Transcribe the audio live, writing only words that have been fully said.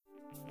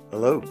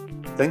Hello.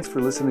 Thanks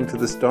for listening to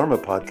this Dharma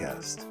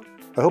podcast.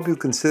 I hope you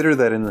consider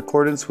that in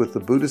accordance with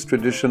the Buddhist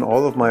tradition,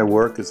 all of my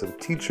work as a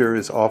teacher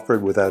is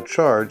offered without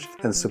charge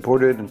and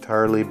supported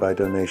entirely by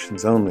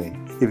donations only.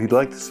 If you'd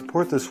like to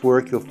support this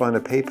work, you'll find a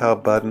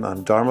PayPal button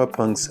on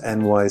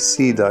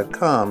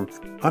dharmapunksnyc.com.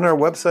 On our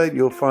website,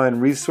 you'll find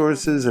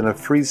resources and a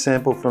free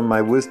sample from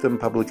my Wisdom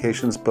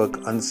Publications book,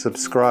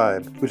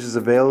 Unsubscribe, which is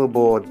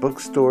available at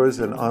bookstores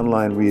and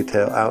online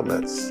retail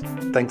outlets.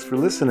 Thanks for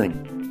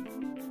listening.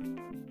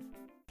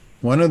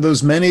 One of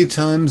those many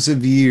times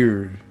of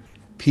year,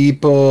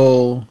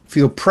 people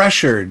feel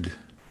pressured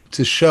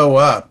to show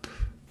up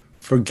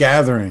for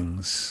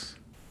gatherings.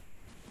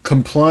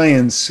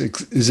 Compliance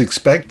is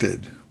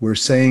expected, where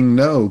saying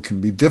no can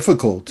be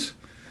difficult.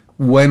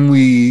 When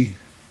we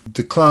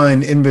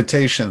decline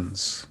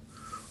invitations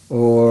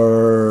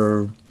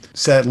or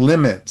set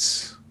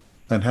limits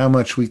on how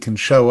much we can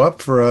show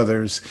up for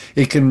others,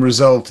 it can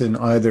result in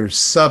either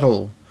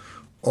subtle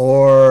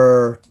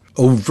or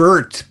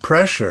overt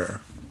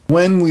pressure.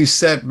 When we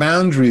set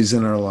boundaries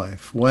in our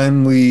life,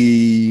 when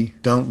we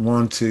don't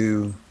want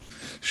to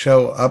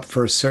show up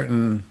for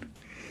certain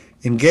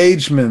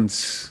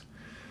engagements,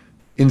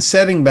 in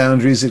setting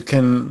boundaries, it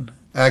can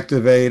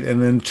activate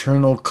an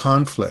internal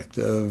conflict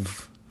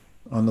of,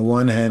 on the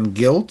one hand,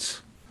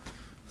 guilt,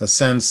 a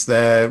sense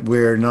that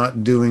we're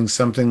not doing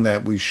something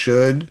that we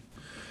should,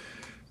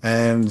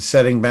 and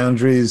setting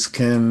boundaries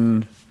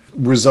can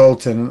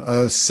result in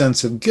a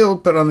sense of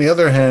guilt, but on the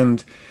other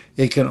hand,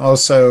 it can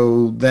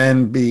also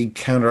then be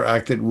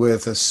counteracted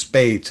with a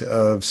spate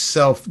of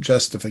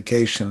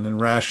self-justification and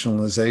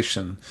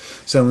rationalization.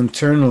 So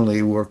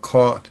internally, we're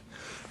caught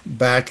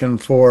back and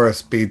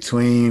forth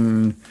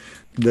between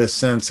the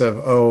sense of,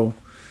 oh,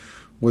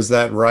 was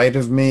that right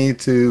of me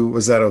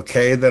was that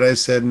okay that I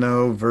said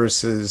no,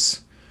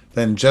 versus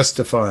then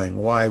justifying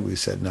why we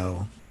said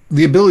no.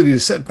 The ability to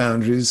set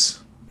boundaries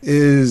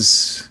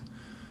is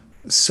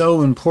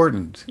so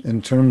important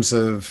in terms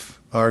of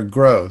our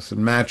growth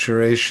and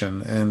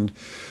maturation and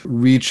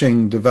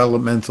reaching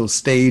developmental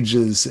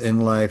stages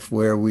in life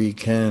where we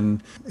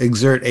can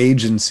exert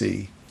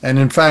agency. And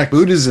in fact,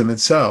 Buddhism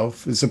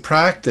itself is a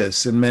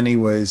practice in many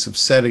ways of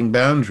setting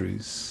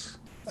boundaries,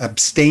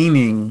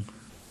 abstaining,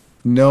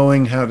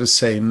 knowing how to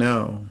say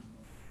no.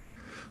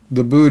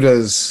 The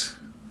Buddha's,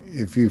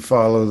 if you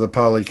follow the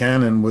Pali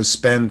Canon, was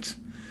spent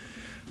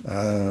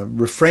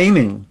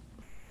refraining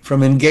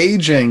from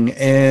engaging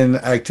in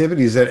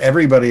activities that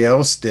everybody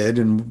else did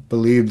and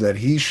believed that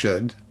he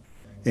should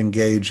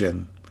engage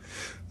in,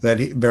 that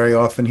very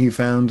often he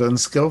found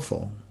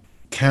unskillful.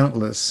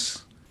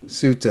 Countless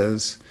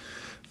suttas,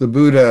 the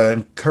Buddha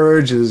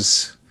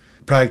encourages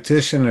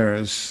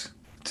practitioners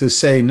to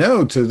say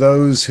no to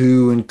those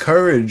who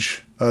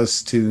encourage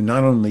us to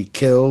not only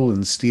kill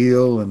and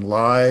steal and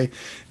lie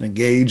and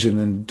engage in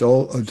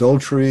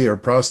adultery or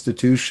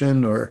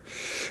prostitution,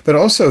 but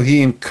also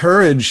he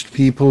encouraged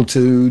people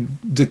to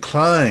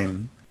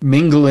decline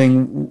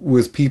mingling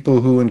with people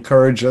who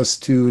encourage us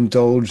to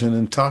indulge in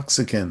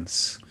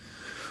intoxicants,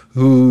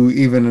 who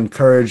even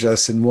encourage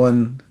us in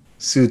one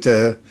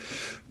sutta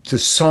to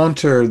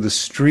saunter the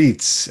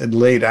streets at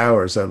late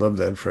hours. I love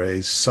that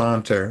phrase,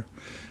 saunter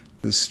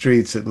the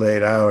streets at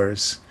late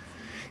hours.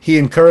 He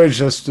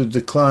encouraged us to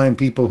decline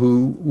people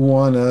who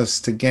want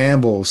us to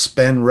gamble,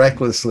 spend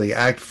recklessly,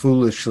 act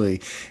foolishly.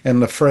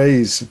 And the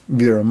phrase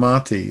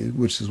viramati,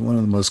 which is one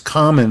of the most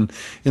common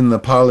in the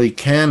Pali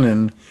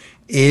Canon,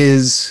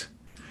 is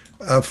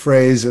a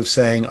phrase of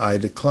saying, I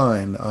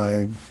decline,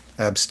 I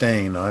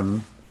abstain,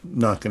 I'm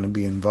not going to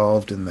be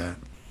involved in that.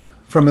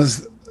 From a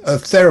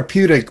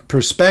therapeutic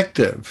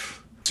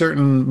perspective,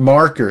 certain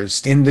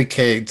markers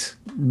indicate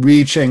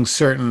reaching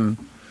certain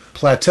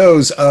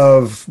plateaus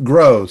of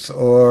growth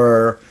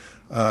or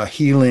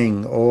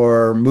healing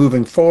or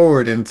moving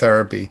forward in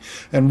therapy.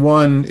 And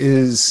one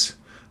is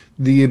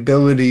the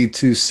ability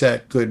to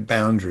set good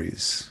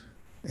boundaries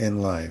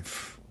in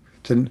life.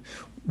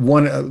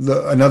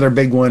 Another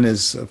big one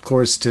is, of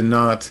course, to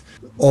not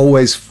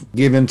always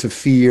give in to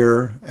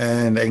fear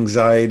and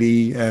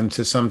anxiety, and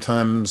to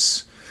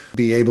sometimes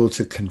be able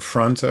to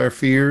confront our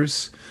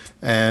fears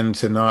and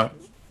to not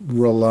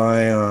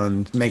rely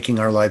on making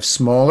our life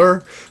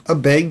smaller. A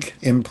big,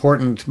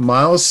 important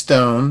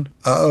milestone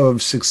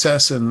of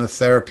success in the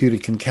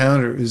therapeutic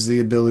encounter is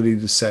the ability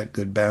to set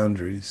good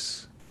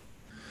boundaries.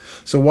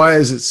 So why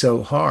is it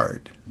so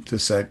hard to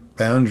set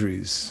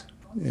boundaries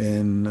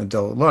in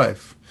adult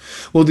life?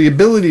 Well, the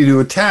ability to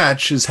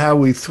attach is how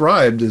we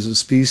thrived as a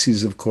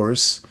species, of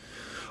course.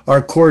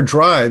 Our core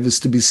drive is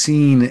to be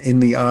seen in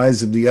the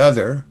eyes of the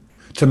other,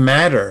 to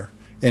matter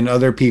in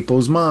other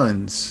people's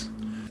minds.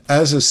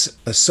 As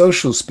a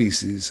social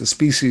species, a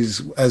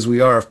species as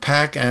we are of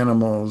pack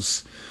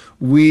animals,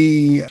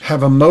 we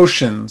have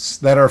emotions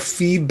that are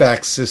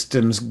feedback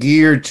systems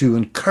geared to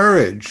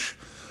encourage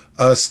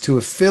us to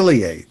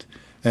affiliate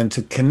and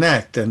to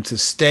connect and to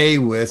stay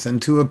with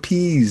and to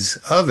appease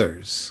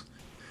others.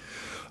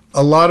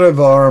 A lot of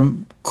our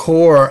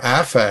core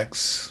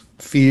affects,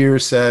 fear,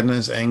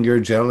 sadness, anger,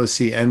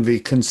 jealousy, envy,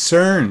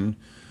 concern,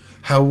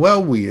 how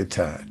well we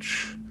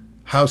attach,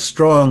 how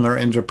strong our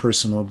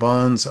interpersonal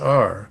bonds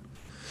are.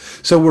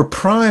 So we're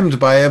primed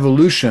by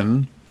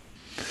evolution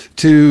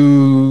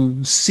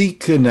to seek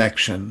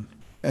connection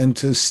and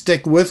to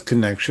stick with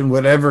connection,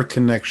 whatever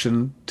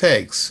connection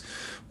takes,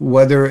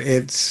 whether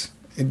it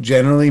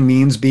generally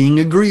means being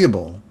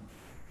agreeable,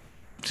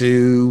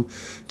 to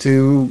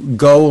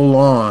go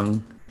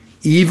along,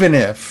 even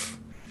if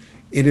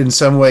it in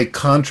some way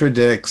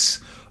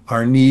contradicts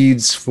our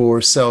needs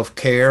for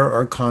self-care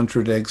or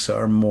contradicts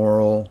our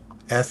moral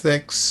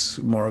ethics,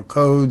 moral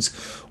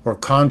codes, or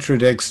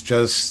contradicts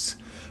just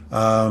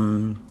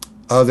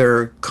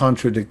other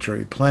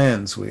contradictory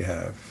plans we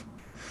have.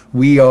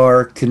 We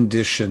are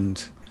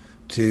conditioned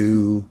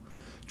to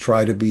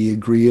try to be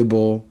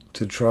agreeable,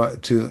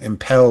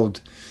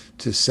 impelled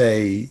to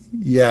say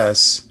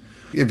yes.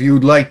 If you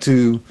would like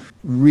to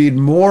read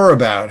more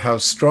about how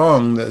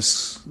strong the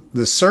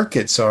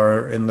circuits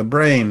are in the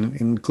brain,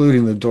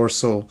 including the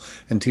dorsal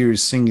anterior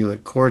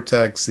cingulate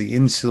cortex, the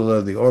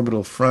insula, the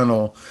orbital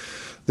frontal,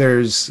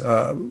 there's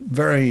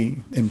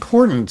very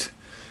important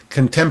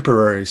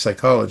contemporary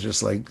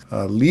psychologists like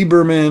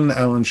Lieberman,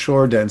 Alan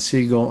Shore, Dan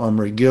Siegel,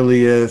 Omri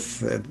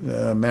Gileath,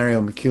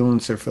 Mario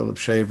McEwen, Sir Philip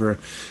Shaver,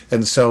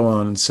 and so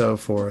on and so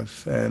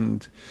forth.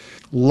 And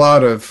a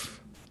lot of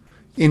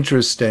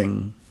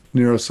interesting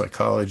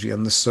neuropsychology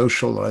on the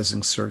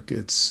socializing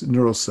circuits,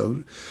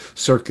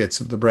 circuits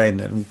of the brain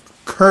that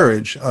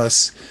encourage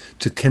us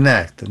to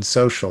connect and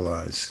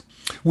socialize.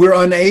 We're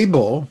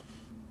unable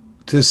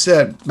to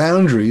set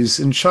boundaries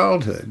in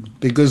childhood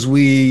because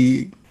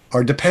we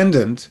are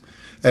dependent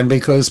and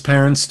because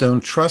parents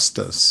don't trust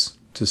us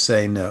to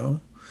say no.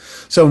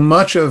 So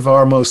much of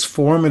our most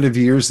formative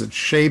years that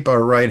shape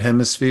our right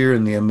hemisphere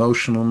and the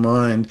emotional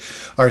mind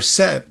are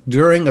set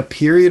during a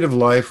period of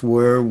life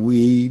where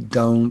we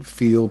don't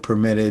feel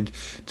permitted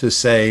to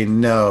say,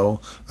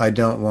 no, I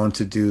don't want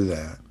to do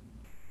that.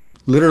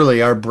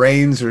 Literally, our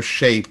brains are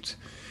shaped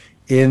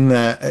in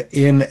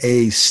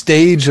a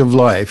stage of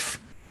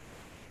life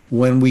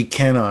when we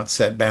cannot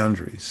set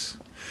boundaries.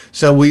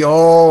 So we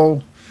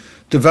all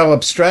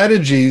develop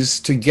strategies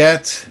to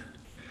get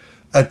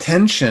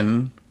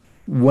attention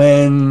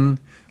when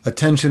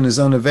attention is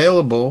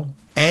unavailable,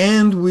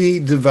 and we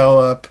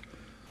develop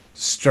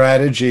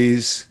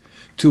strategies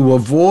to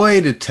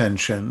avoid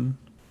attention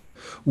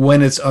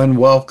when it's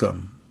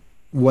unwelcome,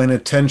 when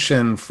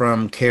attention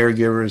from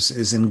caregivers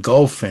is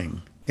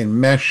engulfing,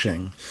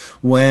 enmeshing,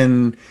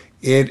 when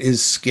it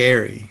is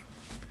scary.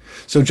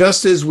 So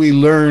just as we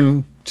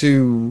learn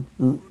to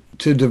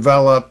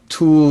develop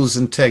tools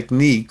and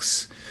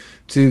techniques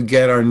to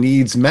get our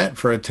needs met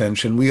for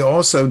attention, we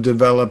also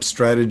develop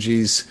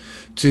strategies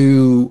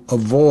to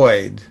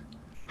avoid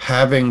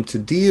having to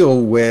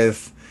deal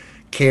with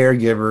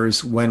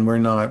caregivers when we're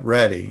not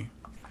ready.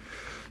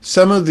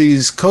 Some of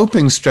these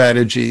coping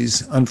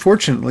strategies,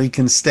 unfortunately,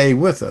 can stay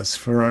with us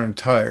for our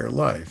entire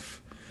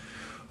life.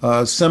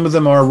 Some of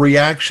them are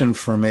reaction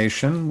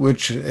formation,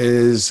 which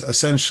is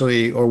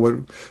essentially, or what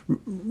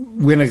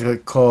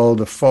Winnicott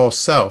called a false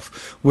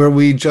self, where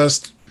we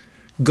just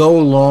go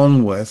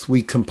along with,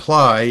 we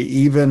comply,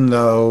 even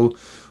though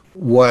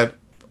what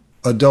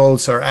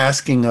adults are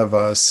asking of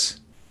us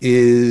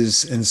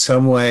is in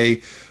some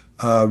way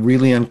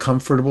really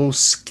uncomfortable,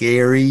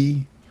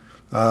 scary,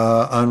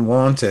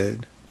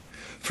 unwanted.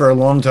 For a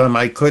long time,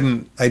 I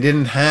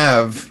didn't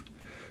have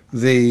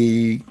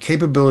the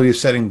capability of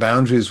setting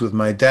boundaries with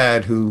my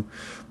dad, who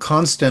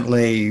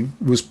constantly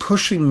was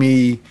pushing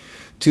me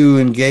to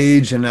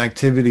engage in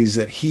activities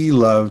that he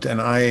loved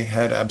and I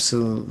had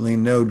absolutely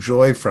no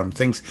joy from.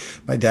 Things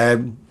my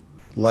dad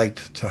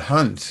liked to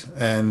hunt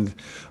and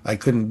I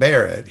couldn't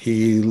bear it.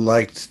 He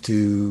liked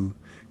to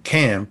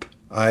camp.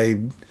 I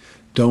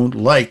don't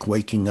like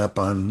waking up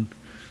on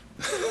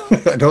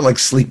I don't like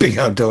sleeping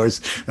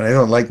outdoors, and I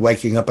don't like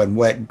waking up on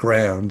wet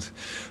ground.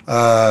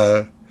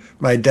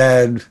 My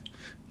dad,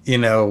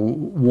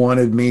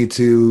 wanted me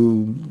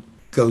to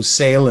go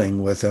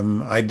sailing with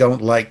him. I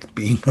don't like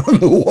being on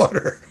the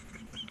water.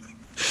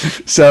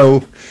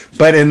 So,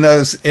 but in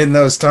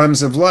those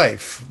times of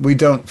life, we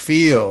don't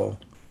feel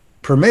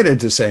permitted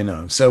to say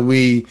no. So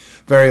we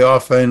very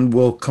often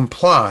will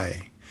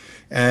comply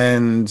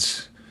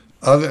and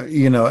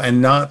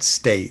and not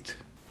state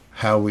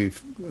how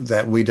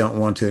that we don't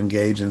want to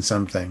engage in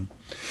something.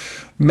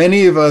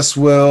 Many of us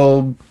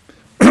will,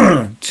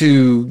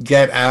 to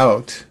get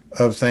out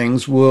of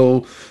things,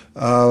 will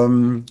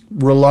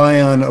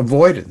rely on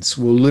avoidance.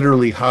 We'll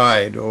literally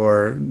hide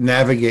or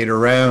navigate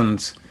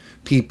around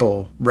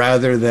people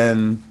rather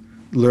than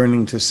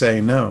learning to say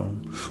no.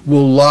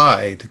 We'll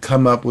lie to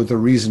come up with a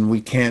reason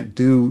we can't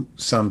do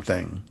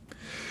something,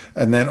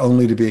 and then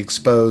only to be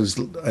exposed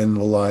in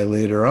the lie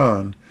later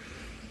on.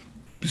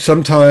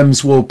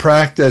 Sometimes we'll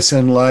practice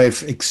in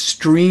life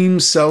extreme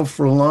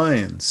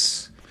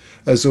self-reliance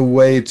as a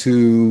way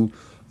to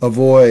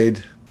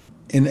avoid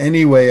in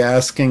any way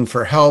asking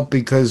for help,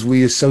 because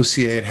we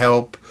associate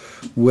help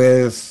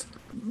with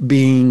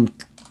being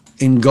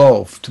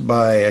engulfed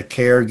by a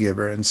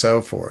caregiver and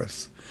so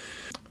forth.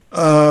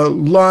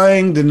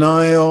 Lying,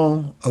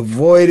 denial,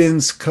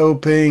 avoidance,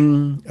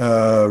 coping,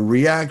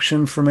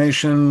 reaction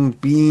formation,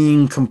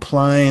 being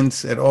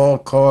compliant at all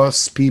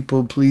costs,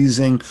 people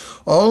pleasing,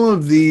 all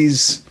of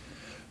these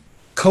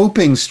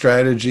coping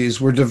strategies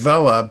were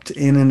developed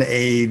in an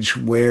age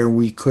where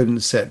we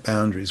couldn't set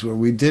boundaries, where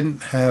we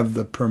didn't have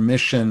the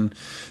permission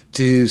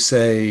to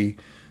say,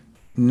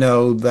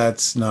 no,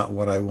 that's not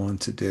what I want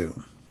to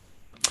do.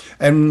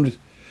 And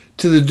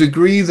to the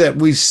degree that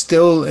we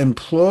still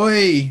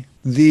employ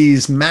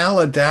these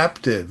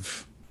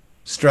maladaptive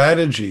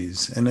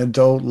strategies in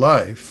adult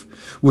life,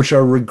 which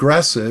are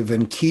regressive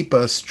and keep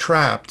us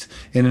trapped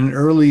in an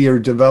earlier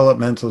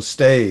developmental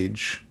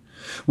stage,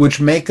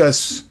 which make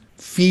us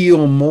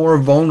feel more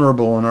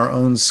vulnerable in our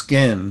own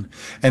skin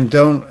and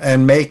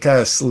make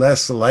us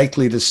less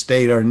likely to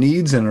state our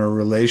needs in a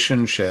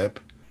relationship,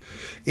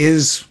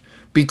 is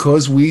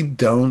because we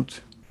don't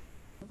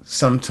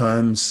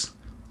sometimes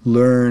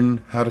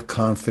learn how to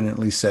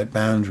confidently set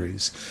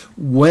boundaries.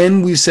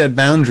 When we set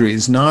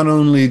boundaries, not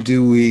only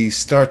do we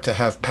start to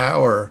have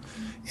power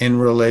in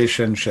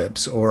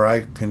relationships, or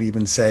I can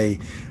even say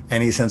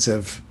any sense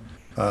of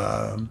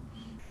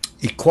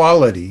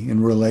equality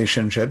in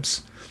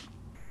relationships,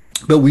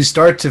 but we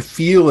start to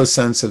feel a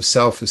sense of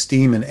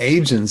self-esteem and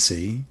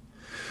agency.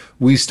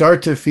 We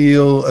start to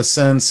feel a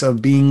sense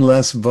of being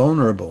less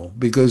vulnerable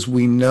because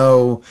we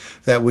know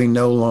that we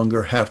no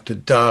longer have to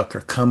duck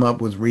or come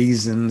up with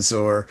reasons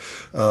or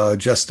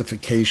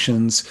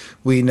justifications.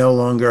 We no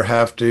longer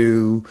have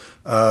to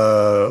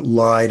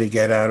lie to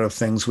get out of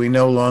things. We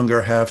no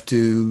longer have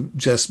to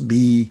just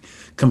be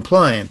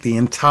compliant. The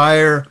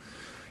entire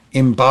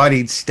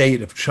embodied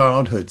state of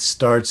childhood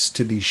starts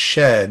to be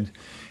shed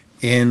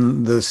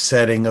in the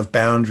setting of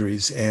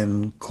boundaries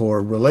in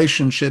core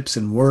relationships,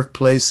 in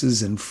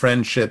workplaces, in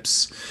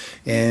friendships,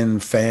 in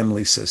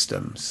family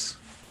systems.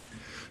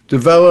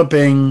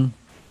 Developing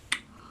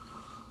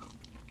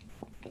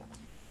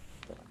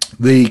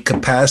the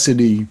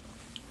capacity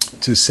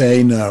to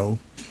say no,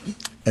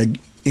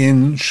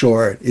 in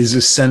short, is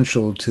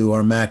essential to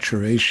our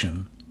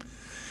maturation.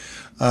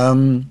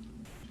 All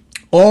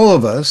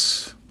of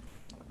us,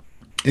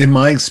 in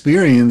my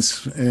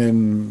experience,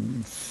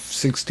 in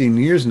 16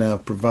 years now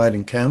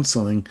providing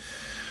counseling,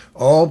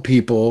 all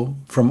people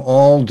from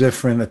all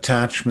different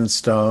attachment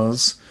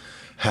styles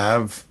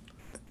have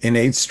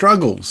innate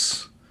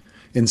struggles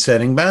in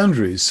setting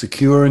boundaries.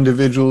 Secure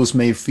individuals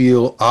may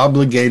feel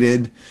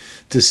obligated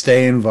to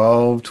stay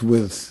involved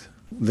with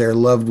their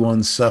loved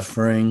ones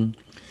suffering.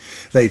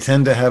 They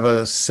tend to have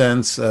a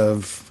sense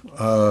of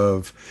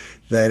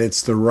that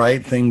it's the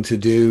right thing to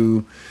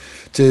do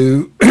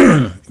to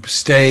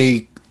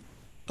stay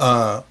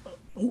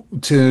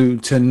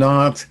to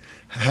not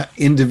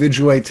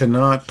individuate, to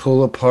not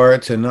pull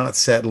apart, to not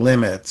set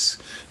limits.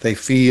 They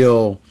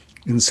feel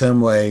in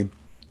some way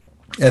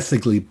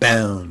ethically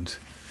bound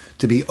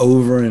to be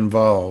over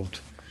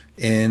involved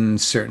in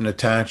certain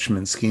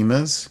attachment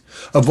schemas.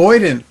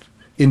 Avoidant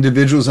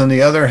individuals, on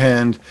the other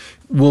hand,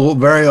 will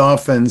very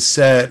often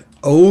set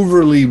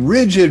overly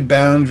rigid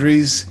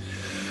boundaries,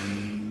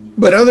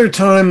 but other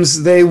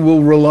times they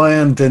will rely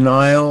on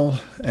denial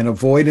and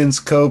avoidance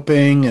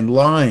coping and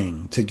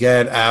lying to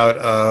get out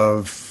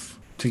of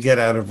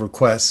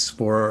requests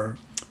for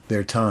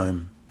their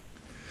time.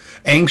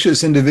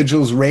 Anxious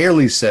individuals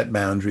rarely set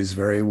boundaries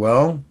very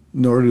well,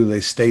 nor do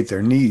they state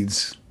their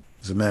needs,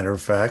 as a matter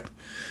of fact.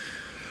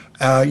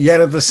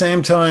 Yet at the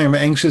same time,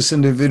 anxious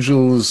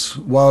individuals,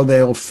 while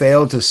they'll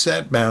fail to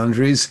set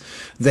boundaries,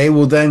 they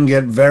will then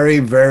get very,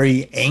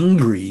 very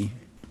angry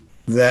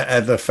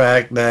at the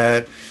fact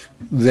that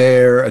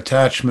their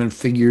attachment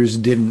figures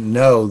didn't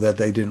know that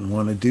they didn't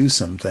want to do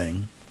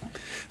something.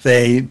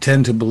 They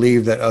tend to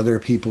believe that other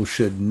people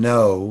should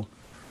know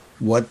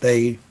what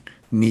they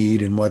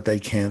need and what they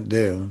can't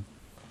do.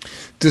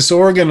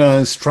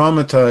 Disorganized,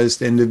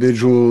 traumatized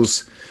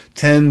individuals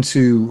tend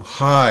to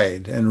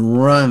hide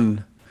and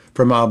run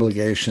from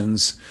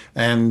obligations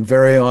and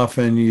very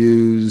often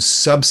use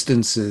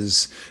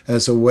substances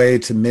as a way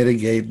to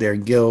mitigate their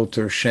guilt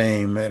or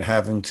shame at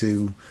having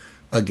to,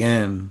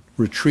 again,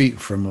 retreat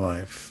from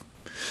life.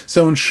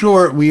 So in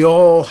short, we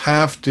all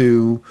have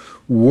to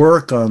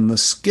work on the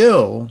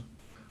skill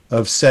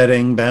of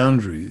setting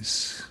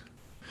boundaries.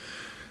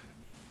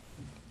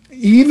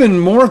 Even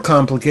more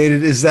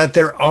complicated is that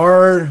there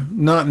are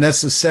not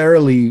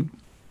necessarily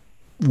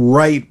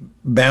right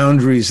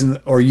boundaries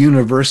or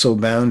universal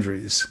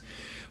boundaries.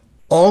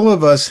 All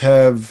of us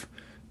have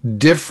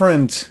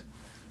different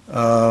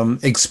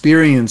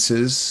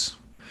experiences,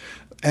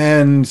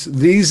 and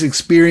these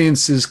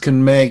experiences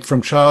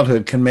from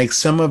childhood can make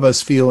some of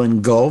us feel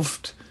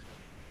engulfed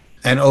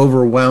and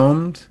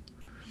overwhelmed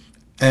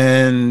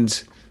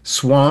and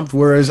swamped,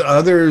 whereas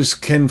others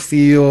can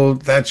feel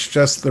that's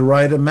just the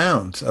right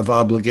amount of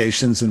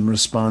obligations and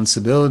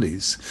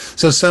responsibilities.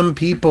 So some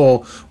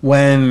people,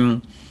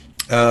 when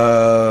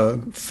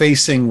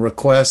facing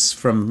requests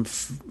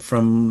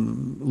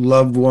from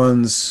loved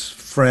ones,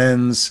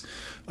 friends,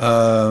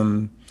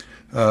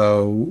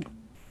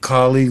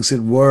 colleagues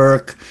at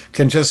work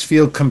can just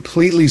feel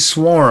completely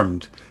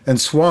swarmed and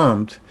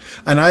swamped.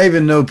 And I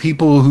even know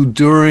people who,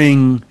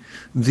 during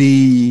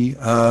the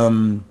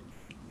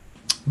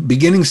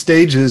beginning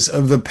stages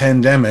of the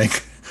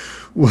pandemic,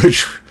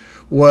 which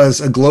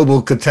was a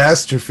global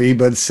catastrophe,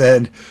 but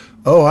said,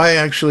 oh, I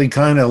actually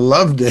kind of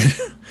loved it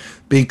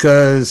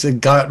because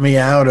it got me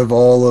out of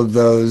all of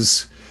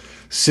those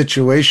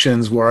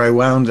situations where I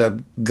wound up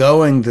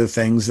going to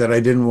things that I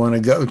didn't want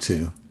to go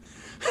to.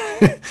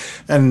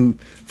 And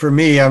for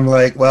me, I'm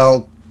like,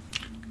 well,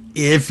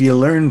 if you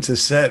learn to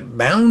set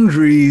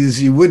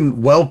boundaries, you wouldn't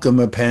welcome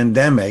a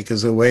pandemic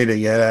as a way to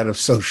get out of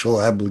social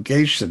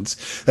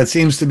obligations. That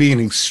seems to be an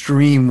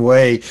extreme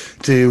way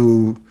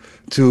to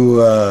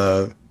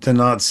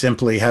not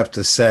simply have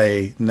to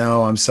say,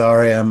 no, I'm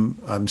sorry,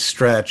 I'm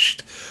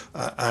stretched,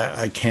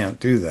 I can't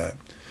do that.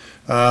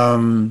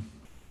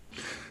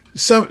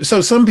 So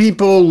some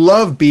people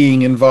love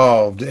being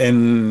involved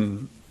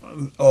in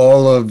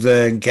all of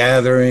the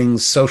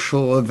gatherings,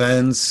 social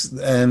events,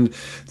 and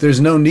there's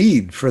no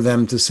need for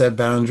them to set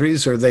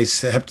boundaries, or they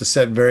have to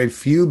set very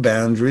few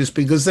boundaries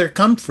because they're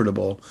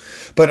comfortable.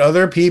 But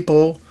other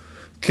people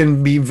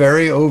can be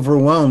very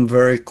overwhelmed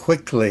very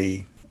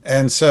quickly.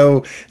 And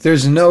so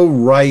there's no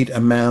right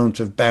amount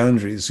of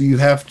boundaries. We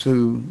have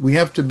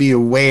to be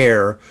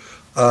aware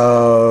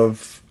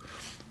of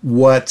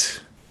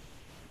what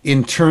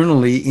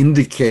internally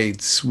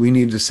indicates we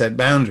need to set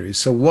boundaries.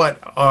 So what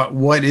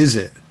is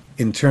it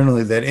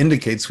internally that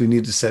indicates we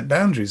need to set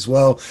boundaries?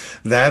 Well,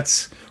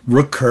 that's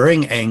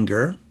recurring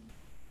anger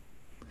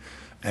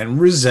and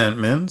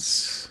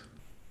resentments,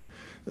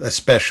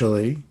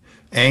 especially.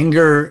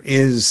 Anger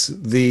is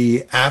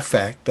the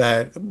affect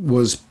that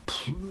was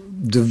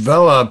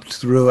developed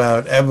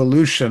throughout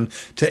evolution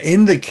to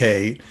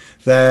indicate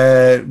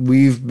that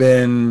we've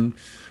been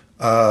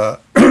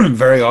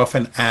very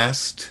often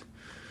asked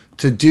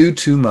to do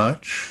too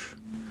much.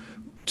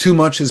 Too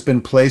much has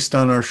been placed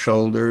on our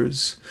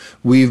shoulders.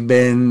 We've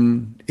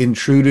been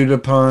intruded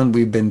upon.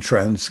 We've been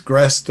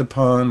transgressed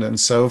upon, and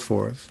so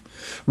forth.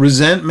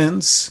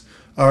 Resentments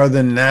are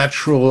the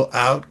natural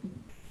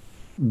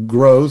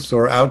outgrowth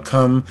or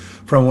outcome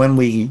from when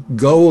we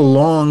go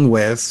along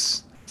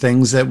with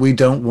things that we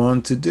don't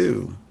want to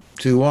do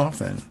too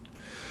often.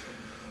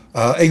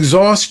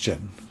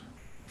 Exhaustion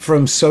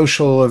from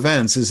social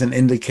events is an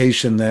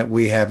indication that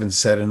we haven't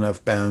set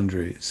enough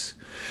boundaries.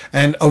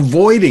 And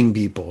avoiding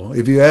people,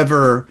 if you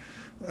ever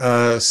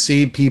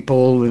see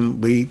people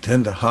and we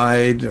tend to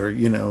hide or,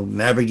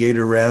 navigate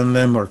around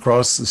them or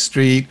cross the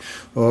street,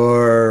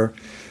 or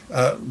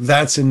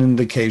that's an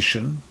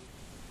indication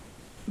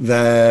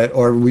that,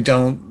 or we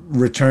don't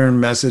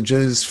return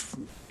messages,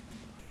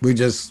 we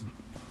just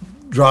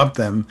drop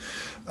them,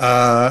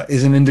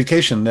 is an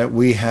indication that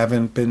we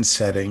haven't been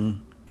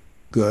setting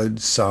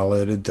good,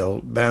 solid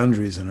adult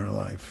boundaries in our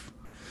life.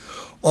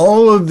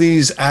 All of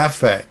these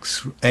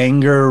affects,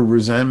 anger,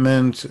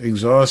 resentment,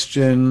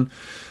 exhaustion,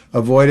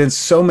 avoidance,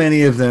 so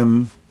many of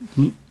them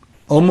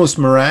almost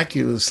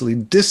miraculously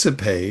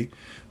dissipate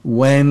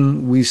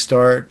when we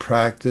start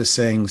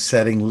practicing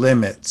setting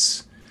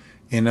limits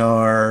in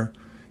our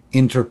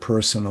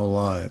interpersonal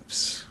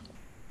lives.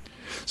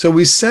 So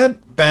we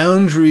set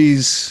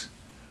boundaries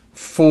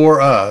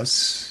for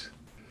us,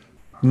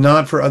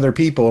 not for other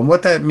people. And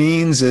what that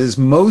means is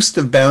most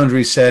of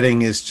boundary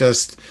setting is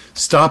just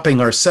stopping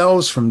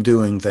ourselves from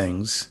doing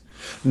things,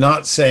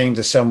 not saying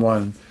to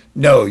someone,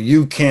 no,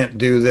 you can't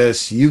do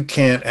this, you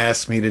can't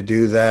ask me to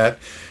do that,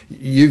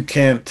 you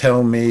can't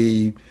tell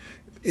me.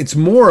 It's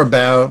more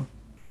about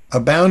a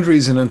boundary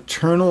is an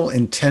internal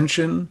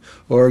intention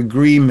or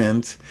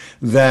agreement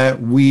that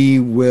we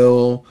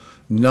will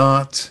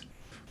not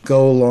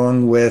go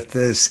along with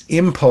this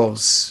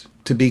impulse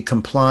to be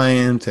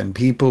compliant and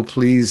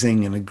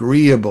people-pleasing and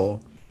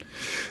agreeable.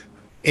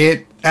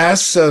 It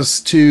asks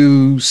us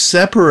to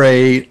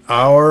separate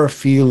our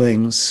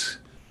feelings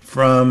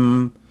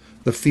from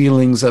the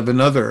feelings of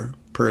another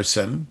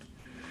person.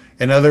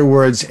 In other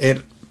words,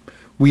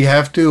 we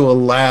have to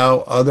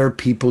allow other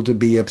people to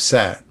be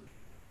upset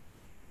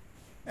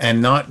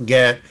and not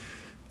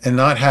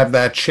have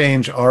that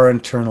change our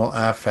internal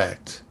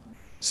affect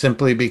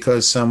simply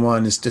because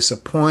someone is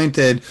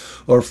disappointed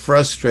or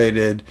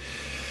frustrated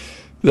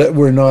that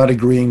we're not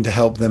agreeing to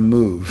help them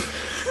move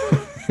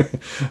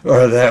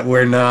or that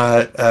we're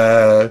not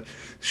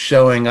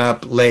showing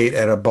up late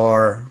at a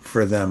bar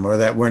for them, or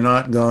that we're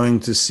not going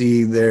to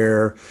see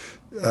them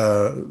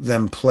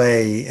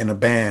play in a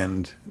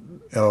band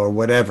or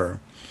whatever.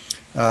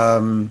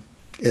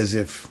 As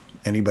if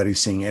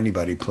anybody's seeing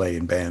anybody play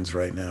in bands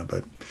right now,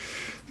 but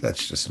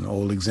that's just an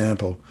old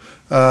example.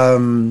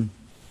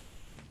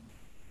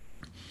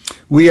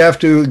 We have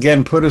to,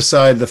 again, put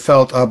aside the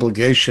felt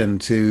obligation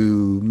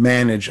to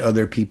manage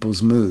other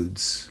people's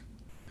moods.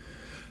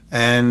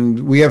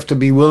 And we have to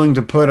be willing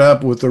to put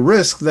up with the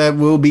risk that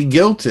we'll be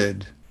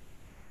guilted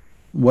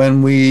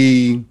when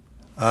we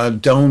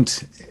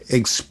don't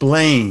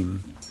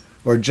explain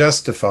or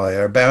justify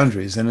our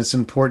boundaries. And it's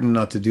important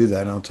not to do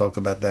that. And I'll talk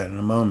about that in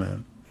a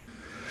moment.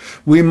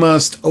 We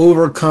must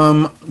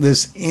overcome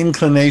this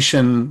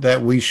inclination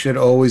that we should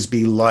always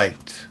be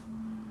liked.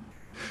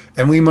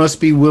 And we must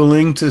be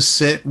willing to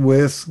sit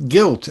with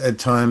guilt at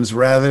times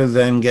rather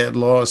than get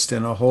lost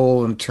in a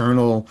whole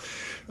internal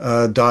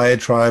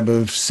diatribe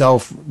of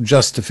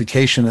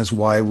self-justification as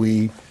why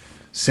we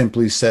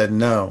simply said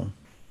no.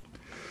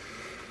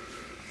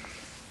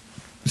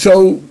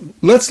 So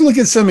let's look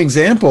at some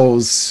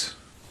examples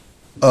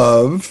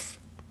of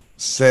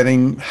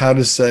how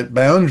to set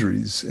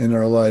boundaries in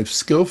our life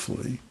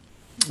skillfully.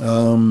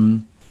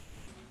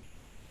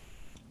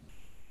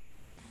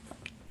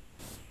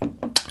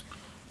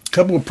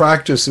 Couple of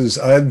practices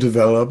I've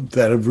developed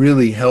that have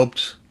really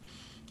helped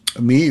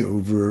me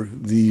over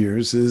the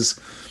years is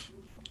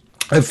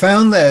I've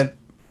found that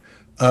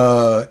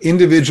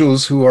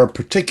individuals who are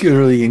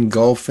particularly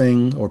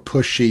engulfing or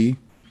pushy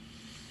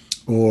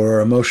or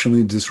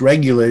emotionally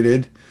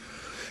dysregulated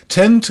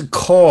tend to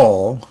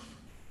call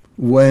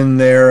when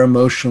they're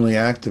emotionally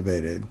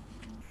activated.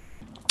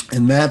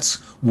 And that's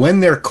when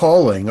they're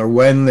calling or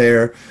when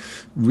they're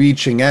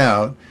reaching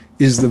out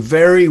is the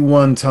very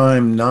one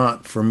time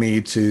not for me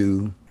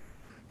to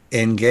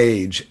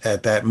engage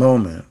at that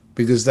moment,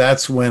 because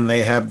that's when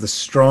they have the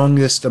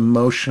strongest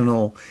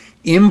emotional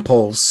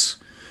impulse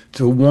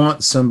to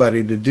want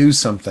somebody to do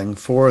something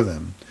for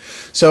them.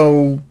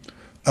 So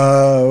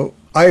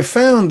I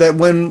found that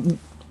when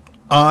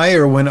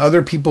when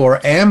other people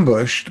are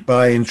ambushed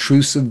by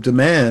intrusive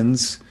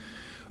demands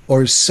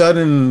or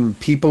sudden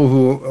people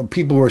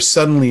who are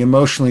suddenly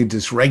emotionally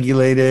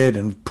dysregulated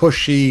and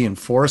pushy and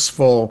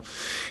forceful,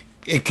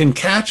 it can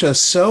catch us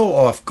so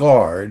off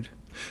guard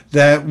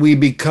that we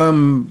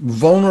become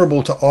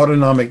vulnerable to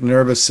autonomic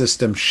nervous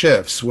system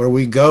shifts, where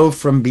we go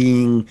from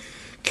being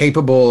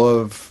capable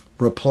of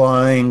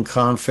replying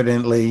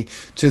confidently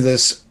to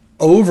this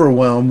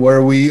overwhelm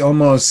where we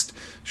almost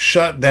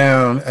shut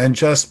down and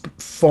just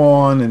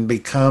fawn and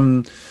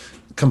become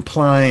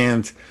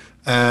compliant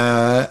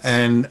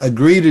and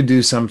agree to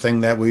do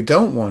something that we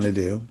don't want to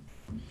do.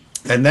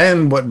 And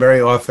then what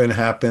very often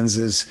happens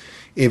is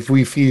if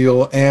we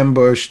feel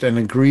ambushed and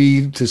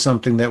agree to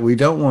something that we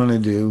don't want to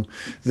do,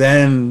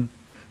 then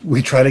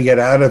we try to get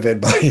out of it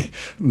by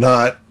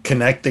not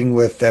connecting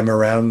with them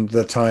around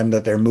the time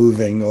that they're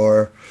moving,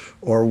 or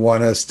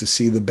want us to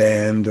see the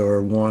band,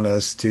 or want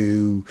us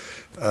to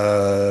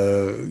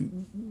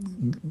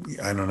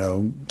I don't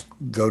know,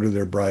 go to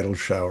their bridal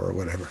shower or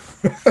whatever.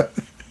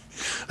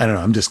 I don't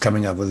know. I'm just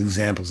coming up with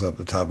examples off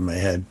the top of my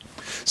head.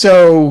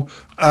 So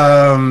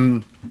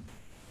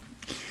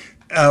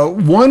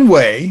one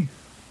way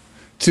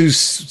to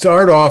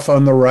start off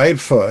on the right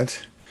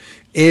foot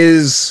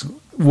is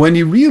when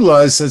you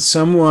realize that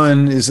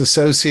someone is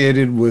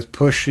associated with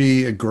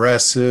pushy,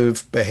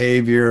 aggressive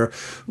behavior,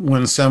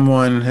 when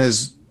someone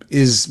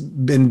is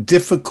been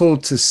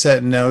difficult to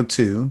set no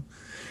to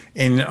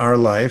in our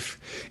life,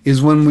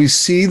 is when we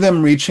see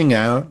them reaching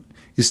out,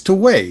 is to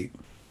wait.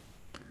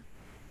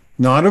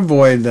 Not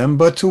avoid them,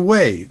 but to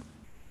wait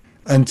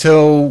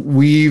until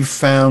we've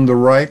found the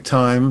right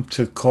time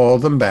to call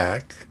them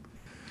back,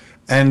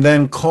 and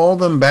then call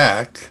them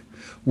back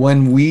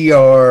when we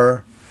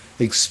are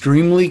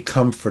extremely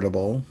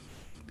comfortable,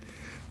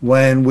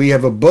 when we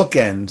have a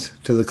bookend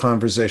to the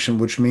conversation,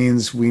 which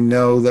means we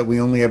know that we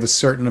only have a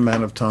certain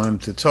amount of time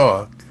to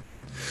talk.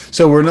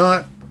 So we're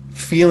not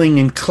feeling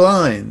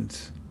inclined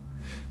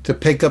to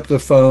pick up the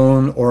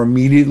phone or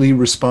immediately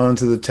respond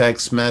to the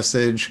text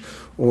message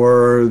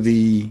or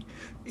the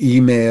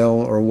email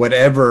or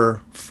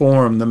whatever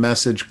form the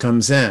message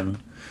comes in.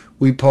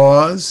 We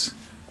pause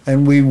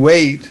and we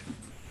wait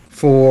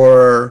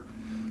for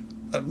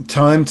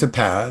time to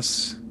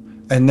pass.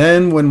 And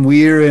then when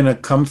we're in a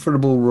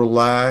comfortable,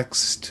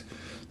 relaxed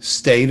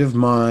state of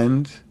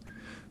mind,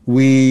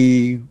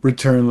 we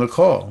return the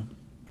call.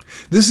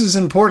 This is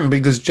important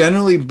because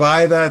generally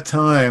by that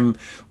time,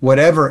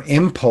 whatever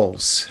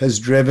impulse has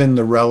driven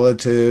the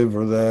relative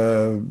or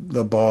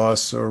the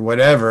boss or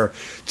whatever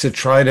to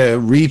try to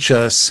reach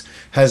us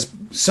has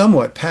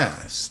somewhat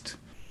passed.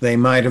 They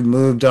might have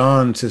moved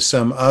on to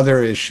some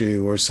other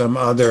issue or some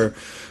other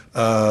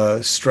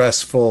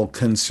stressful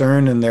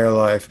concern in their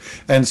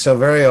life. And so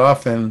very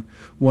often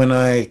when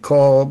I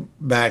call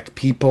back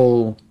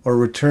people or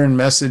return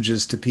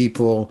messages to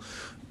people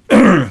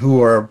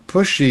who are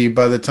pushy,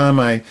 by the time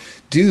I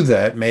do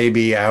that,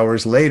 maybe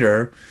hours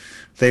later,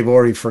 they've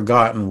already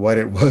forgotten what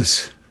it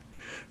was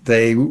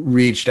they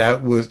reached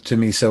out to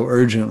me so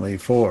urgently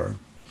for.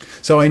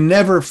 So I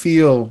never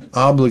feel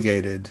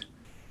obligated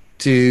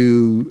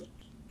to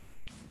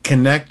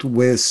connect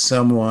with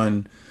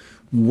someone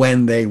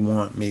when they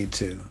want me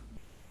to.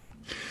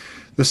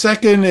 The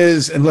second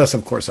is, unless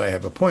of course I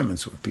have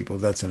appointments with people,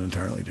 that's an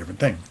entirely different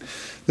thing.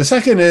 The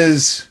second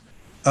is,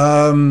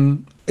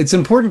 it's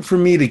important for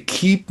me to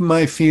keep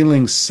my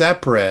feelings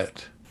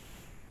separate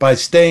by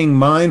staying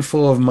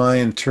mindful of my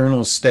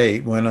internal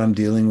state when I'm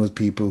dealing with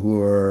people who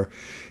are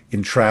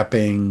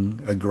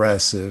entrapping,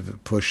 aggressive,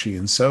 pushy,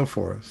 and so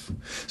forth.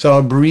 So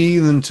I'll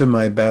breathe into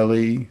my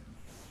belly.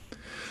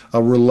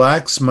 I'll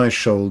relax my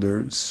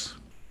shoulders.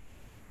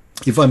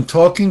 If I'm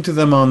talking to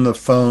them on the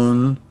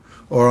phone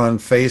or on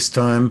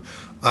FaceTime,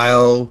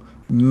 I'll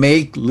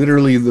make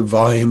literally the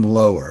volume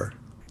lower,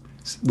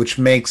 which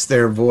makes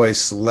their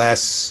voice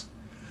less,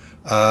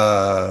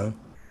 uh,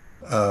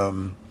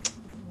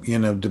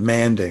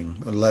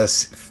 demanding,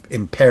 less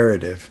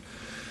imperative.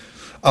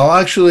 I'll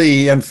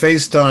actually, on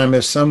FaceTime,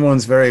 if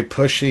someone's very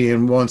pushy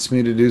and wants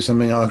me to do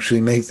something, I'll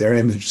actually make their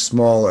image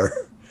smaller.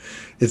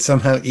 It's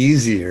somehow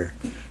easier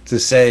to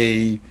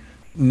say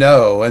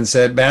no and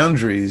set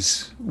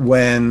boundaries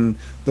when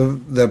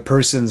the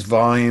person's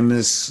volume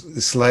is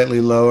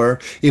slightly lower.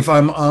 If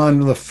I'm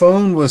on the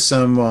phone with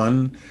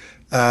someone,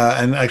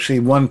 and actually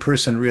one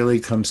person really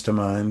comes to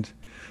mind,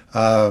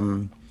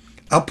 I'll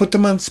put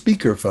them on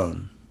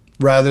speakerphone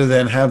rather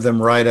than have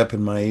them right up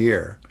in my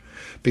ear.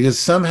 Because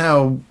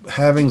somehow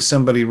having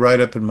somebody right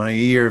up in my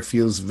ear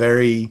feels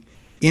very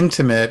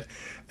intimate,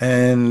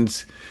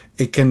 and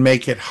it can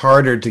make it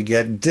harder to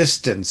get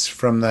distance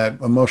from that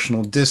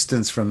emotional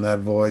distance from that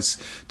voice,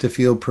 to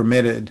feel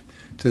permitted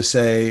to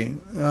say,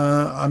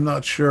 I'm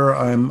not sure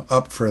I'm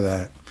up for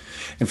that.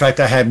 In fact,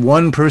 I had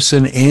one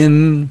person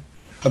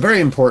a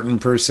very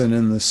important person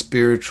in the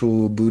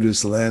spiritual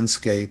Buddhist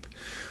landscape,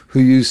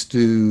 who used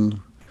to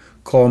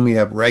call me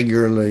up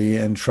regularly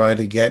and try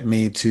to get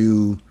me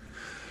to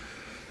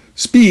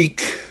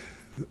speak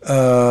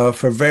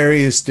for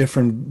various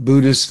different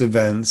Buddhist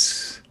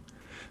events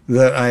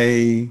that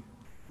I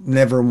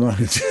never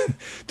wanted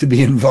to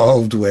be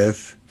involved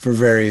with for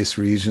various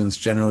reasons.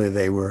 Generally,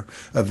 they were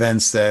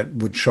events that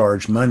would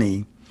charge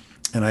money,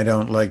 and I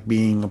don't like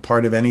being a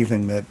part of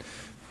anything that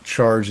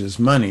charges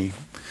money.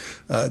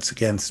 It's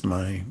against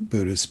my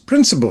Buddhist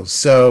principles.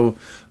 So,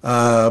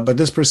 but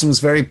this person was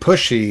very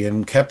pushy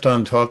and kept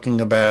on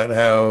talking about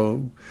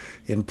how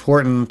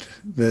important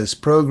this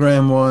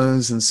program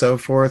was and so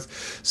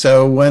forth.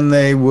 So when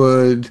they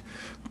would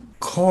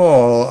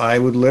call, I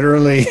would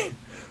literally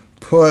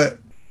put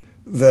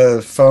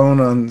the phone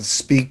on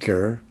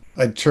speaker.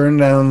 I'd turn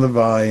down the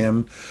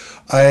volume.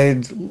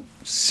 I'd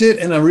sit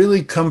in a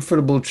really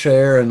comfortable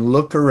chair and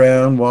look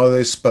around while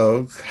they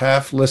spoke,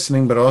 half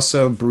listening, but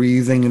also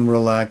breathing and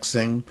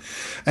relaxing.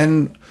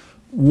 And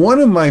one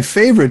of my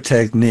favorite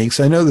techniques,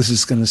 I know this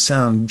is going to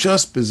sound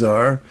just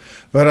bizarre,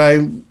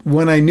 but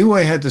when I knew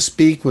I had to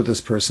speak with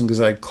this person,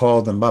 because I'd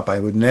call them up, I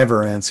would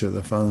never answer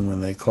the phone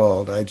when they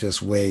called. I'd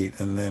just wait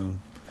and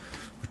then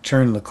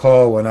return the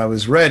call when I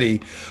was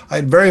ready.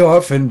 I'd very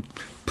often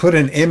put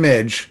an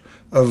image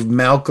of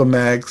Malcolm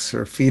X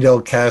or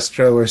Fidel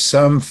Castro or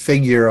some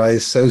figure I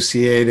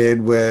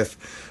associated with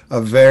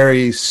a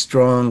very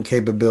strong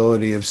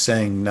capability of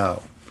saying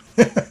no.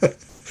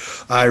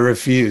 I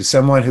refuse.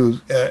 Someone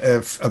who,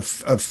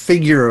 a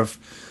figure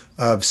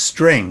of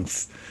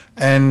strength.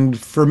 And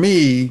for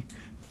me,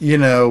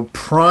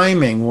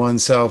 priming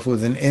oneself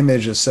with an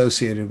image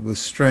associated with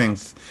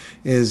strength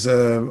is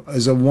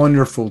a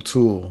wonderful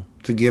tool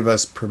to give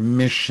us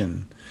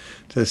permission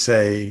to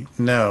say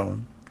no.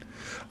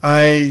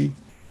 I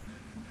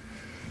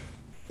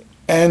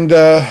and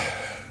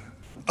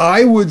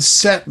I would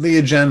set the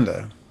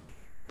agenda.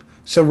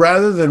 So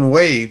rather than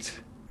wait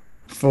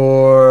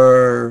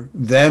for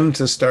them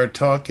to start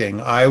talking,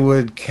 I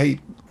would keep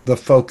the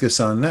focus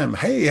on them.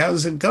 Hey,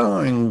 how's it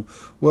going?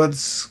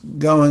 What's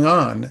going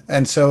on?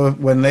 And so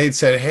when they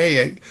said,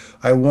 hey,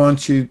 I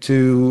want you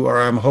to,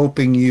 or I'm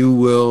hoping you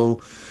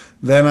will,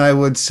 then I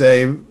would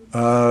say,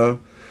 well,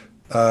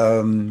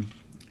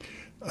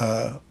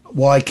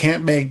 I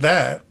can't make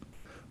that,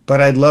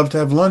 but I'd love to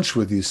have lunch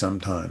with you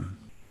sometime.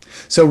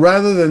 So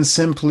rather than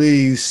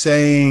simply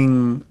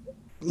saying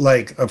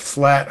like a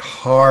flat,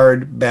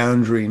 hard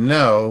boundary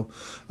no,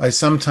 I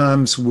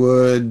sometimes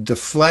would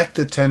deflect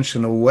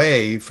attention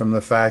away from the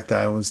fact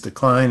that I was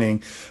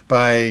declining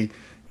by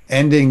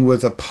ending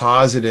with a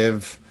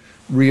positive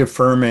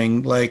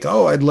reaffirming, like,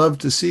 oh, I'd love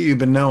to see you,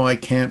 but no, I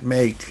can't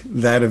make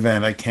that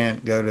event. I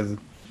can't go to,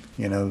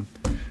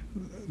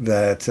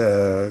 that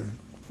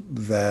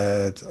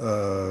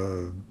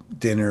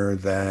dinner,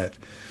 that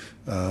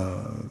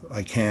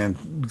I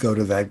can't go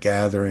to that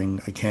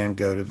gathering, I can't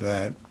go to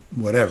that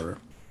whatever.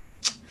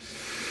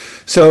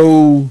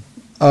 So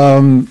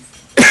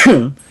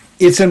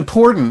it's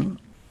important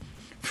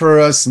for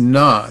us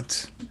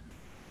not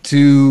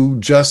to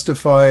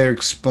justify or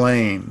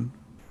explain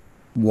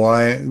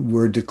why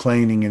we're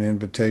declining an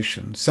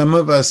invitation. Some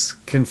of us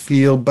can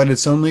feel, but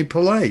it's only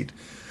polite,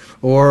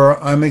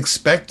 or I'm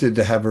expected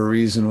to have a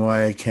reason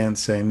why I can't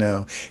say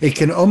no. It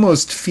can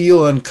almost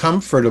feel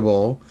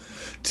uncomfortable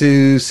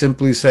to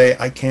simply say,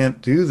 I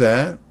can't do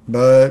that,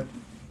 but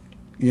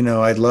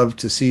I'd love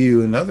to see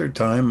you another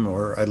time,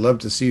 or I'd love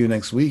to see you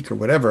next week, or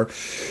whatever.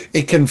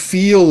 It can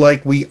feel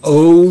like we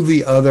owe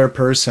the other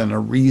person a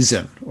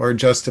reason or a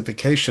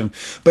justification.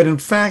 But in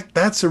fact,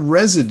 that's a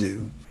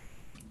residue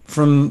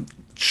from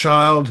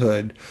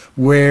childhood,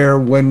 where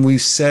when we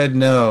said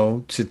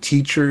no to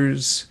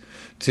teachers,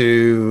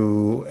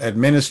 to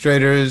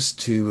administrators,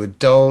 to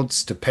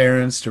adults, to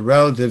parents, to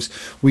relatives,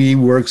 we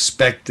were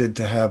expected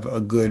to have a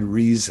good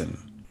reason.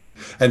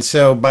 And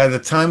so by the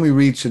time we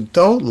reach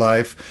adult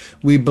life,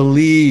 we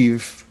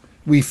believe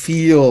we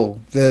feel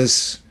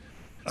this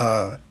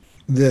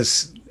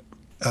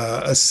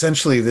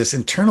essentially this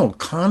internal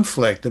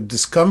conflict of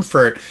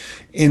discomfort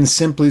in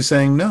simply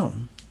saying no.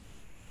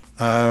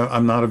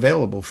 I'm not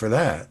available for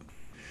that.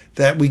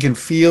 That we can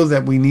feel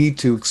that we need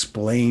to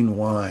explain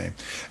why.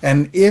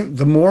 And if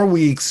the more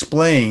we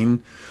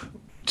explain,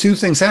 two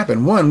things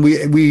happen. One,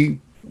 we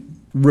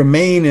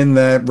remain in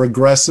that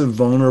regressive,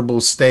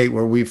 vulnerable state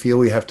where we feel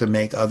we have to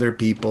make other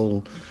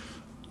people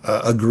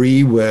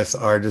agree with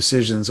our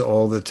decisions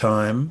all the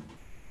time.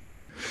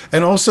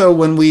 And also,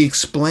 when we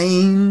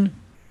explain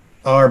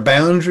our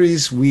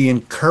boundaries, we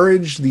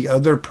encourage the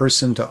other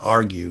person to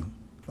argue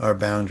our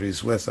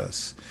boundaries with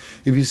us.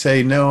 If you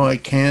say, no, I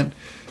can't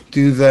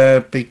do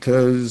that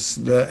because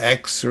the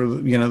X or,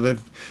 the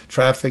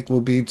traffic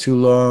will be too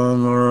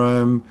long, or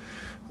I'm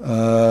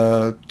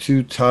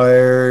too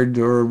tired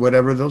or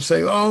whatever, they'll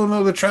say, oh,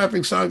 no, the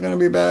traffic's not going to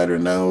be bad, or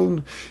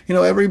no,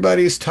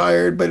 everybody's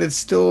tired, but it's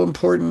still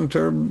important,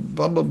 or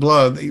blah, blah,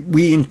 blah.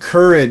 We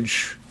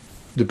encourage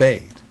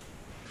debate.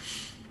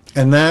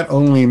 And that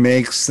only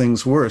makes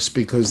things worse,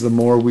 because the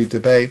more we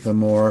debate, the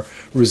more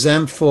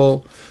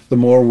resentful, the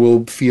more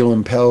we'll feel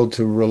impelled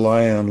to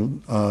rely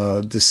on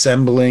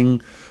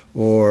dissembling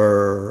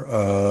or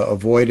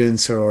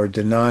avoidance or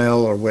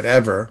denial or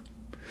whatever.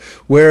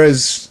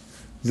 Whereas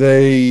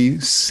the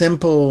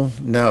simple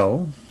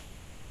no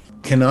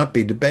cannot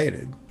be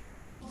debated.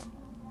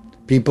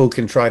 People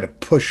can try to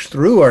push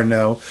through our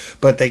no,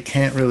 but they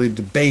can't really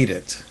debate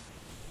it.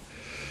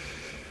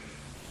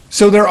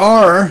 So there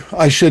are,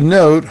 I should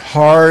note,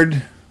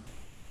 hard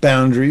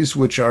boundaries,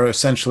 which are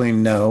essentially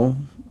no,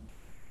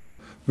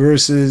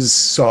 versus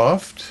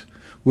soft,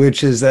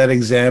 which is that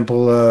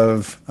example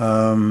of,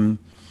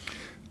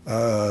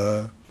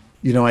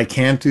 I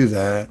can't do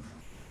that,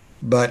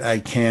 but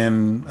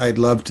I'd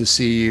love to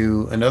see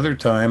you another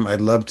time.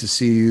 I'd love to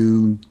see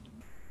you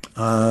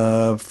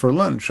for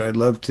lunch. I'd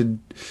love to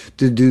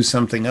do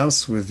something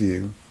else with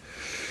you.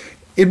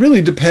 It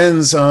really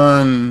depends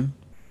on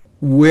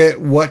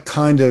what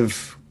kind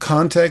of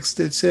context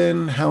it's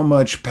in, how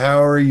much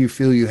power you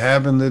feel you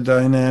have in the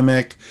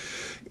dynamic.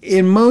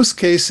 In most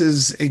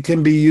cases, it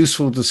can be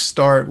useful to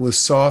start with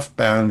soft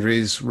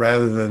boundaries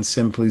rather than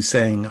simply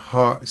setting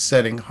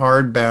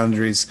hard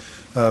boundaries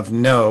of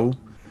no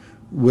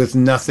with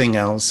nothing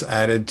else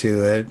added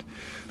to it.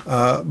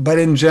 But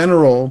in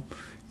general,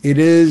 it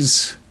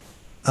is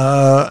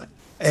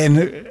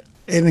an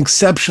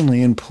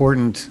exceptionally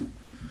important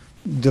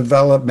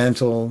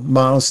developmental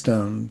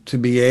milestone to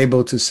be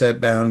able to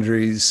set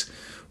boundaries,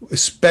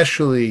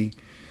 especially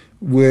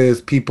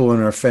with people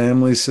in our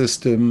family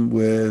system,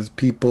 with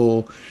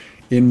people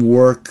in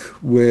work,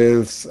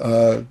 with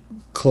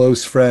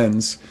close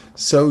friends,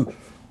 so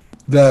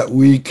that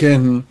we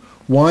can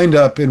wind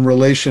up in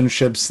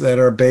relationships that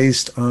are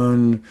based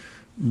on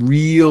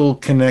real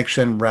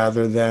connection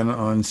rather than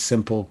on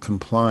simple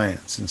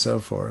compliance and so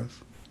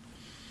forth.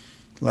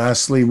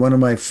 Lastly, one of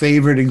my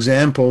favorite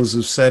examples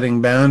of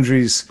setting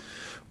boundaries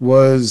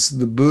was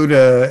the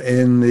Buddha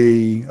in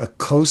the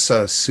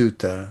Akosa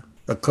Sutta.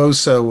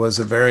 Akosa was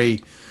a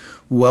very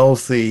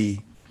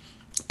wealthy,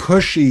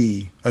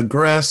 pushy,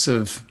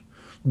 aggressive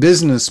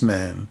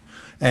businessman,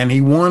 and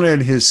he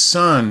wanted his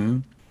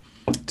son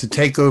to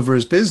take over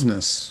his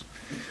business.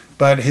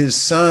 But his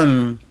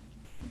son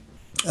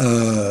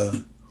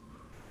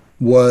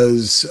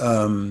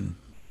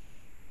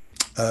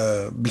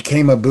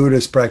became a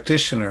Buddhist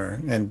practitioner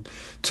and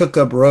took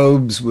up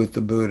robes with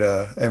the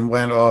Buddha and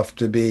went off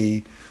to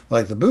be,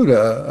 like the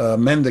Buddha, a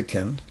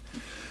mendicant.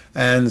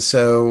 And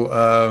so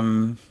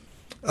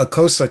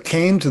Akosa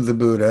came to the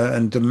Buddha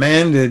and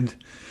demanded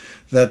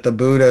that the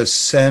Buddha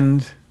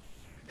send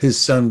his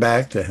son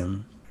back to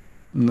him.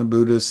 And the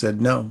Buddha said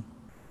no.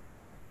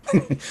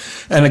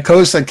 And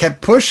Akosa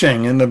kept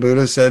pushing, and the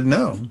Buddha said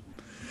no.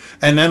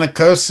 And then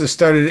Akosa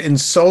started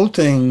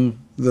insulting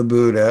the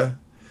Buddha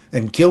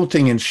and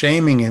guilting and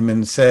shaming him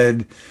and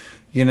said,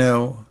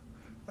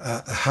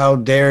 how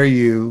dare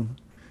you?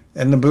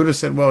 And the Buddha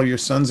said, well, your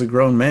son's a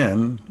grown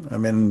man. I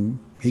mean,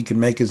 he can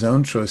make his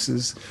own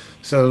choices.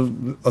 So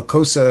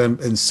Akosa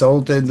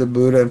insulted the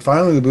Buddha. And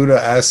finally, the Buddha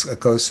asked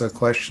Akosa a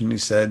question. He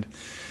said,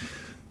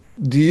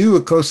 do you,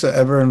 Akosa,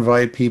 ever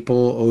invite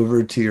people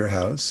over to your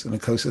house? And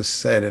Akosa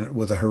said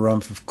with a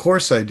harumph, of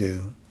course I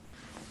do.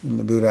 And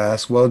the Buddha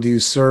asked, well, do you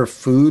serve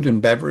food and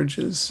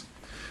beverages?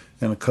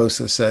 And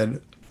Akosa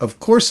said, of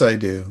course I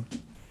do.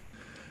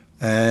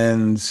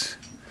 And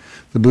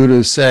the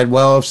Buddha said,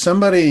 well,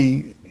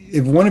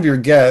 if one of your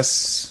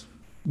guests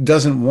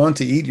doesn't want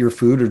to eat your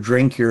food or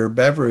drink your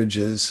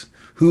beverages,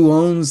 who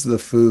owns the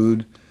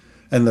food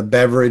and the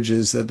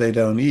beverages that they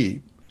don't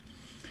eat?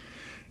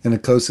 And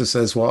Akosa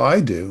says, well, I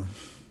do.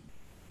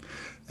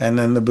 And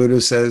then the Buddha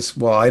says,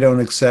 well, I don't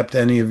accept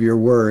any of your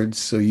words,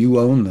 so you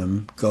own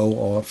them. Go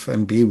off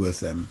and be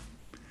with them.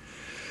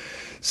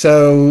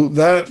 So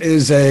that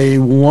is a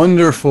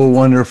wonderful,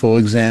 wonderful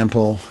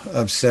example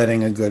of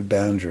setting a good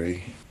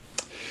boundary.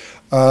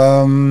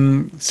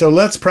 So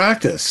let's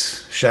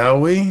practice, shall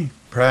we?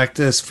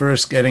 Practice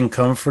first getting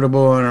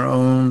comfortable in our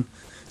own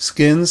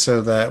skin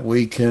so that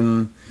we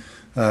can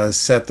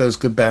set those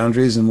good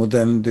boundaries, and we'll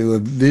then do a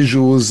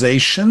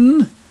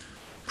visualization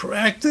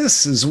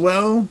practice as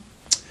well.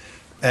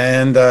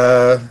 And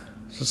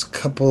just a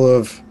couple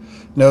of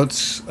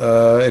notes.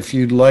 If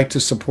you'd like to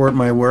support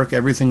my work,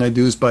 everything I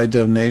do is by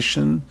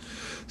donation.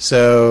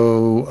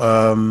 So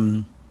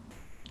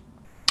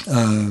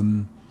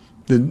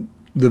the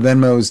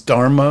Venmo is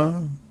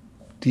Dharma,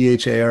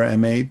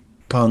 Dharma,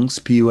 Punx,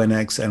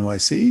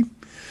 Punxnyc.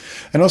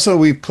 And also,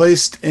 we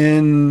placed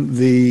in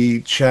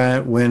the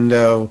chat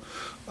window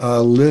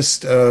a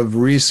list of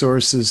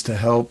resources to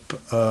help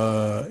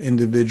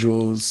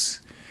individuals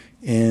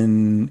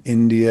in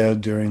India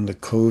during the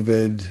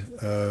COVID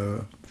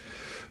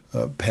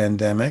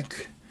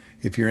pandemic,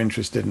 if you're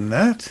interested in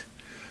that.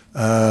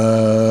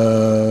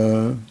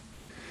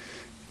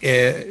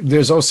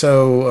 There's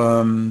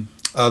also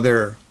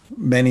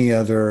many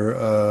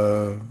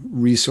other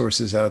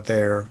resources out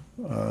there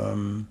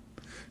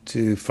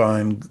to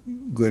find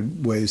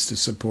good ways to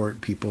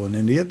support people in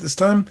India at this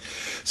time.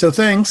 So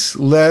thanks.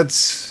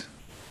 Let's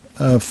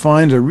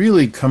find a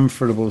really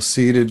comfortable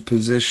seated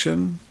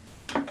position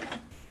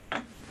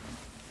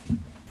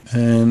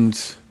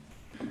and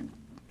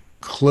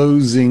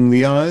closing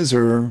the eyes,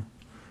 or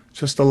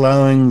just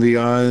allowing the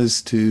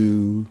eyes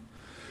to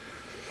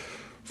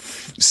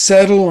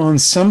settle on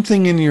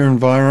something in your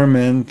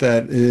environment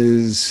that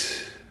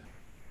is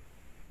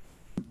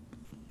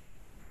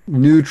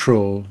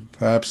neutral,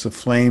 perhaps the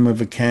flame of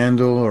a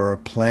candle or a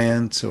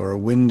plant or a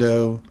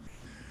window,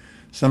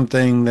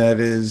 something that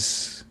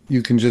is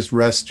you can just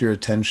rest your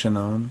attention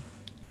on.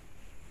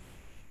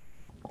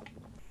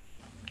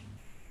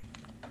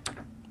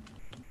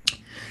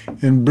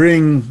 And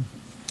bring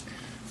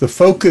the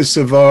focus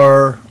of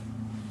our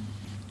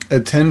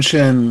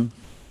attention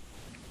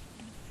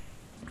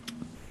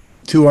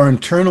to our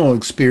internal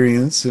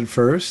experience at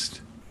first,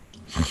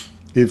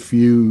 if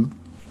you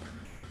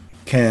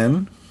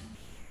can.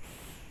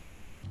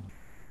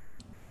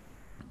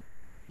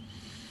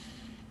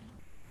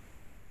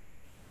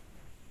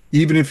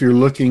 Even if you're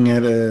looking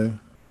at a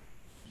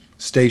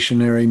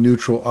stationary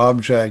neutral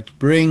object,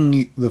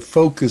 bring the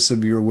focus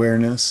of your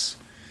awareness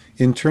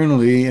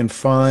internally and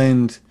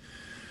find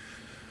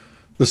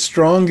the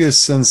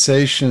strongest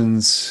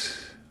sensations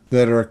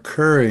that are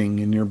occurring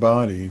in your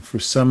body. For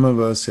some of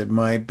us, it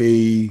might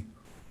be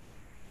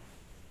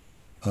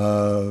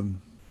the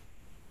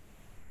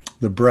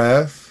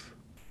breath.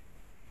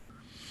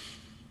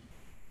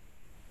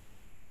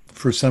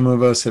 For some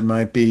of us, it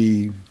might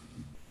be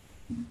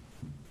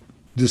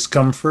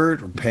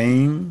discomfort or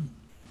pain.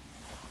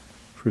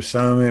 For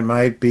some, it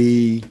might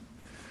be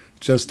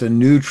just a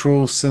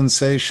neutral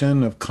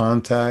sensation of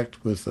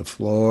contact with the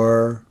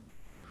floor,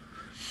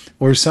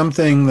 or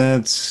something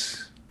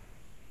that's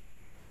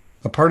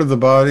a part of the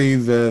body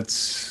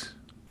that's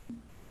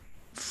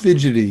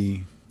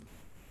fidgety,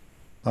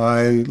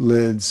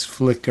 eyelids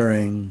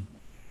flickering,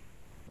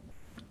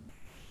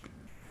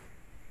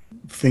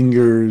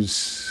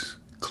 fingers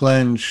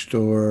clenched,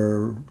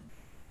 or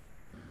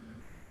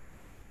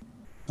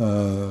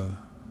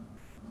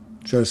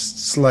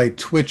just slight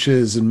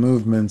twitches and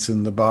movements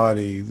in the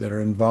body that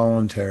are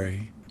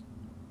involuntary.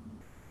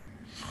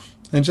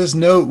 And just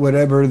note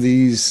whatever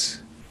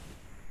these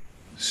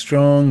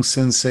strong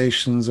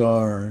sensations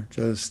are,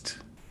 just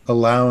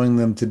allowing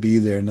them to be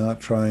there, not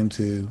trying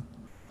to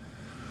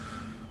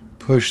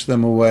push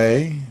them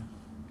away.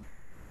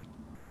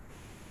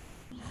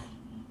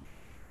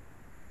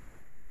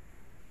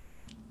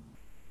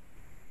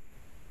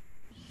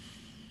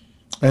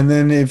 And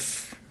then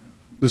if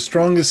the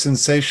strongest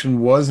sensation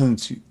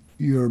wasn't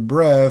your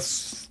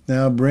breath,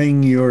 now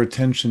bring your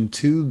attention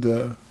to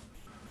the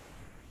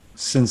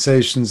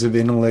sensations of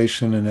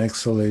inhalation and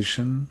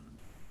exhalation,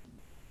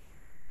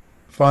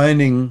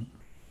 finding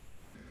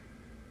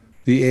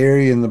the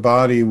area in the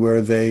body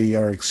where they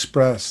are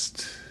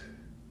expressed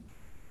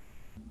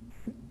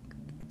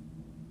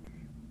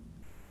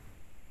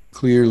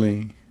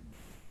clearly.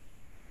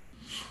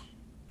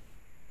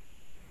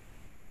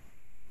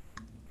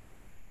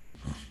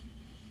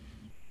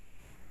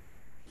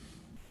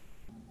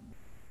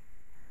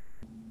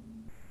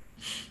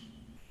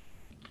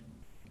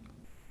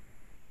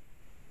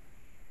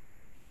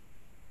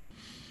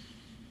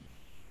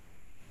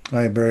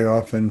 I very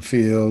often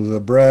feel the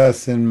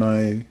breath in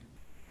my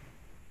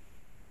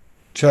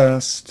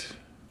chest.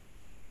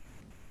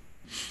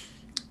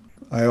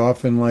 I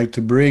often like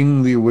to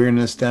bring the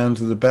awareness down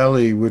to the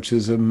belly, which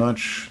is a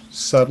much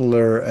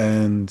subtler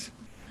and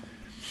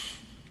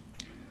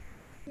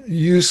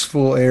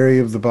useful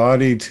area of the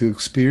body to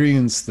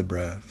experience the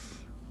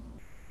breath.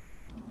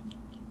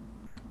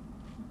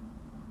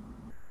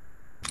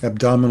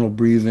 Abdominal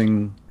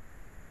breathing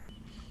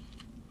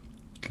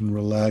can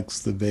relax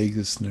the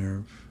vagus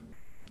nerve.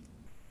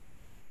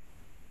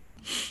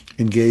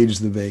 Engage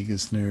the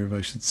vagus nerve,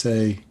 I should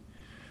say,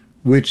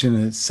 which in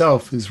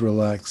itself is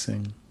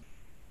relaxing.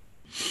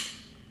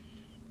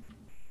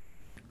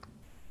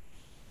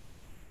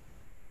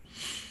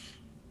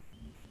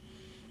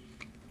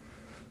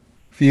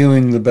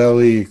 Feeling the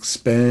belly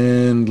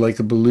expand like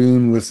a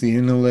balloon with the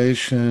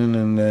inhalation,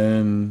 and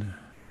then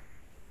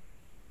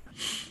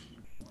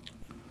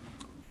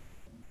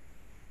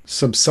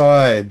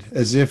subside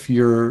as if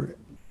you're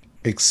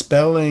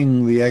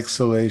expelling the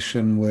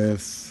exhalation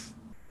with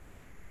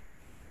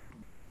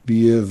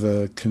via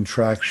the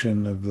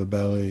contraction of the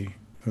belly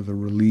or the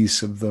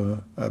release of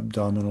the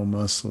abdominal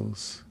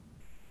muscles.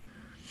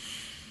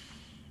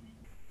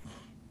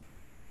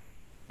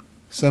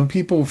 Some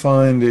people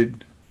find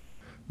it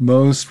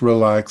most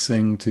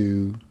relaxing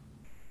to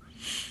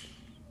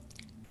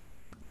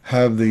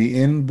have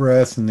the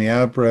in-breath and the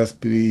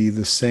out-breath be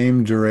the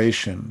same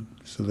duration.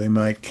 So they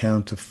might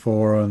count to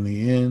 4 on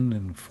the in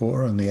and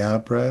 4 on the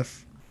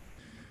out-breath.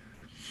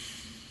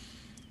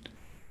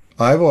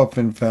 I've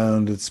often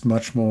found it's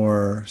much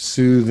more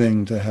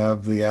soothing to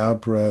have the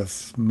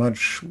out-breath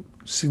much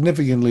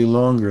significantly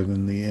longer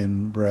than the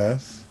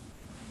in-breath.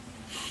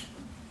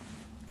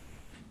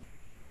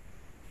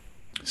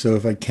 So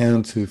if I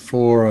count to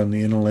 4 on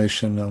the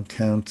inhalation, I'll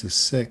count to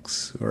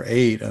 6 or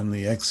 8 on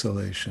the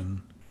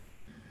exhalation.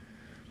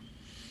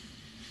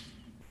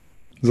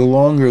 The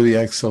longer the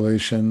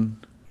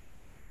exhalation,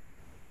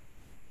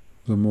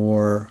 the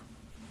more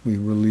we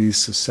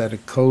release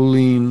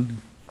acetylcholine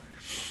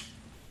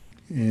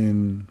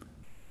in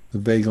the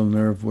vagal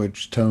nerve,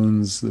 which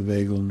tones the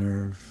vagal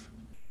nerve,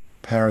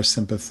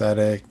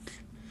 parasympathetic,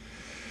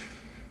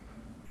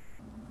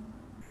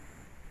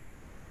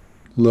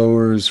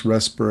 lowers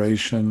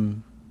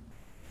respiration.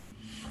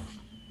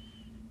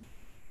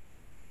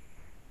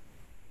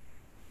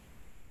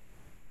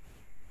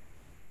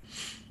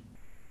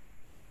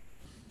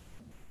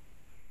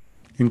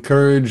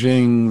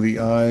 Encouraging the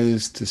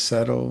eyes to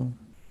settle.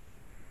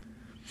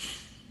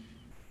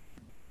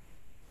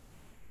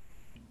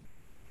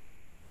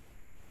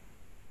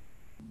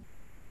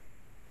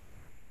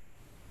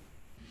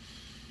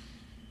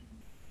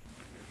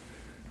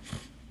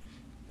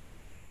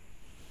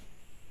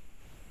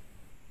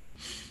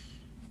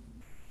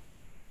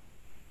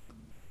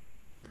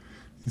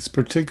 It's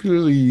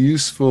particularly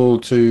useful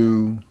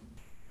to,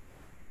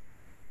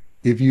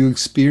 if you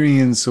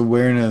experience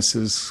awareness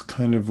as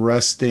kind of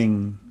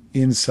resting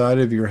inside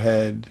of your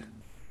head,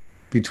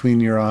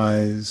 between your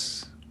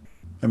eyes,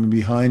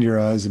 behind your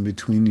eyes and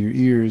between your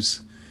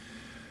ears,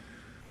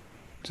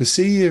 to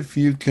see if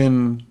you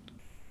can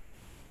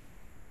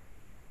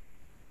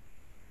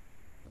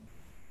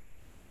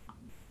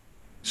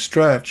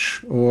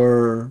stretch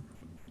or,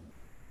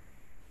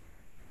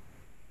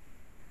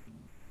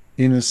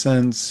 in a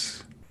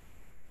sense,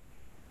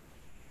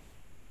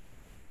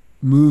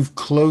 move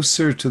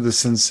closer to the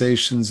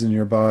sensations in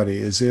your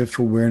body, as if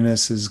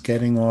awareness is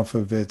getting off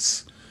of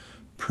its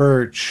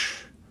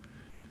perch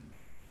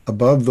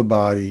above the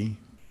body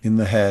in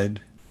the head,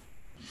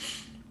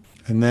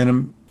 and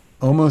then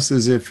almost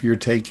as if you're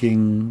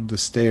taking the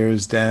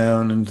stairs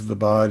down into the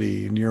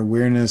body, and your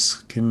awareness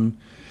can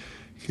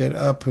get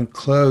up and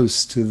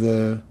close to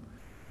the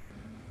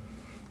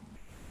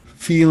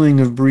feeling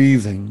of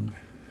breathing.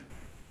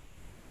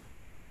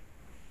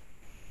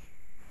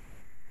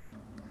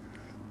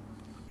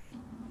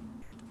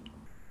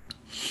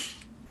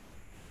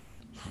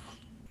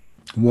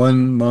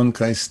 One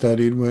monk I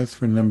studied with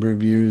for a number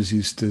of years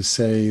used to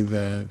say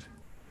that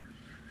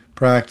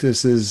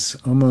practice is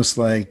almost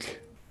like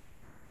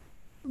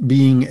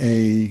being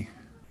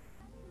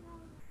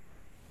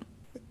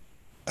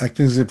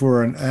acting as if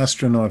we're an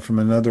astronaut from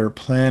another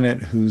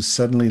planet who's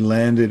suddenly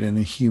landed in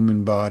a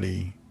human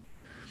body.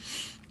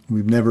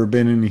 We've never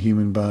been in a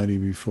human body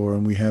before,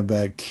 and we have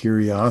that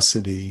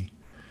curiosity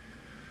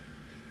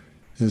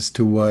as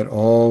to what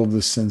all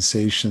the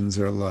sensations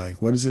are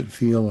like. What does it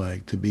feel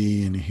like to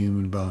be in a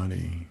human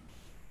body?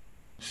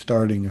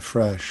 Starting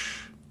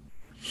afresh,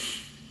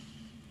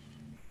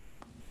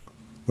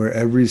 where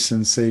every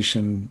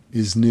sensation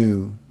is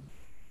new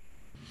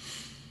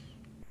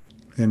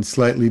and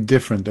slightly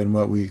different than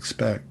what we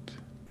expect.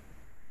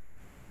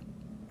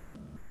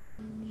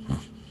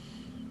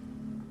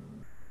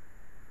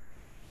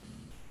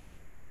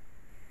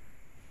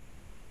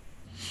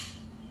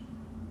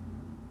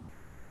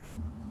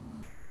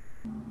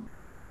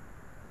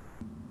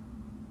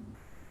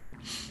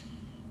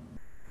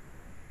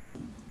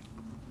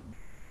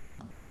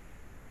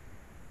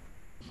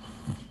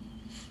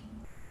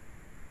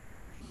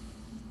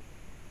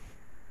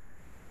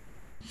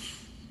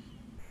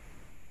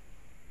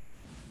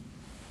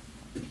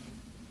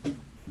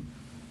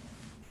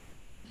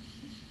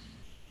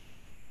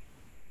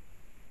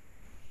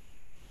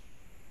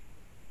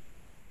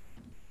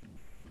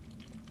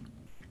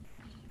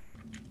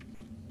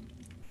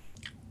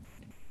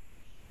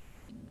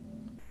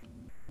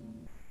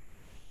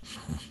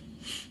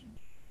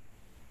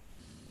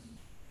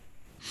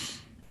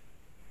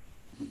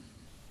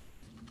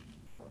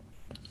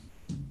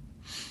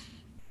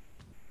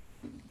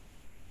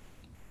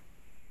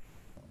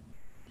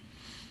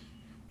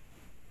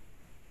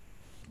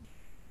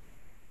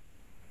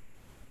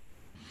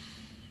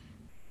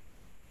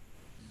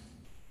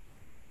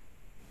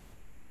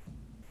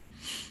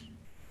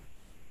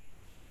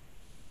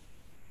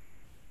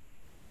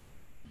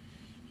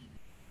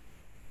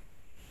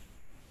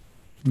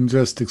 And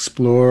just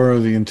explore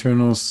the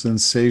internal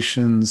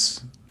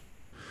sensations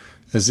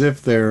as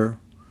if they're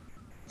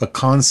a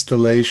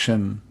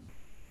constellation,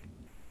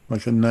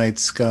 like a night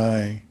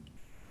sky.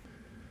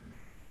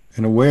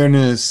 And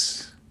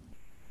awareness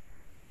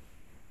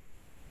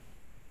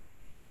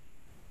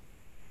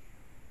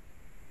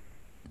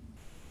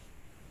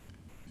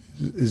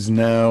is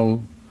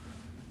now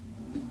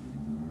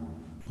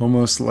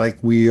almost like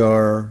we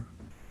are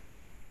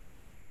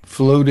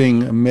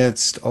floating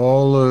amidst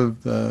all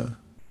of the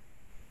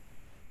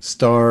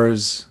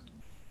stars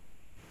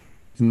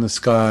in the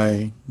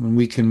sky, when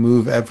we can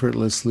move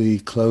effortlessly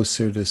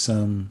closer to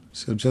some.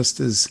 So just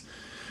as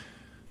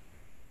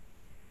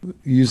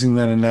using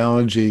that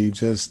analogy,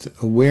 just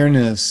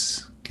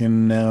awareness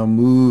can now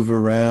move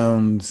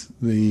around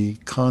the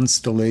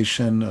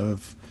constellation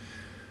of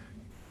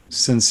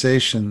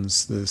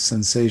sensations, the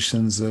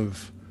sensations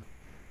of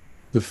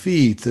the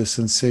feet, the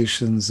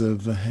sensations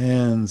of the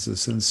hands, the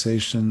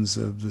sensations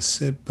of the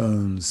sit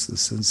bones, the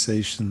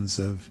sensations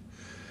of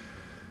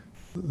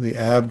the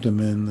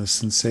abdomen, the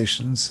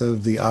sensations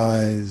of the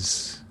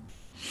eyes,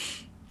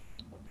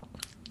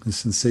 the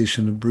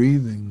sensation of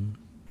breathing.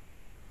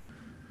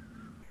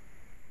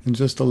 And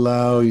just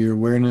allow your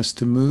awareness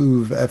to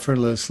move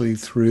effortlessly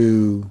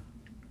through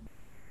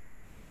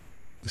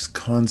this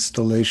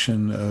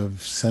constellation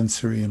of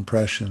sensory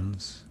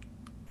impressions.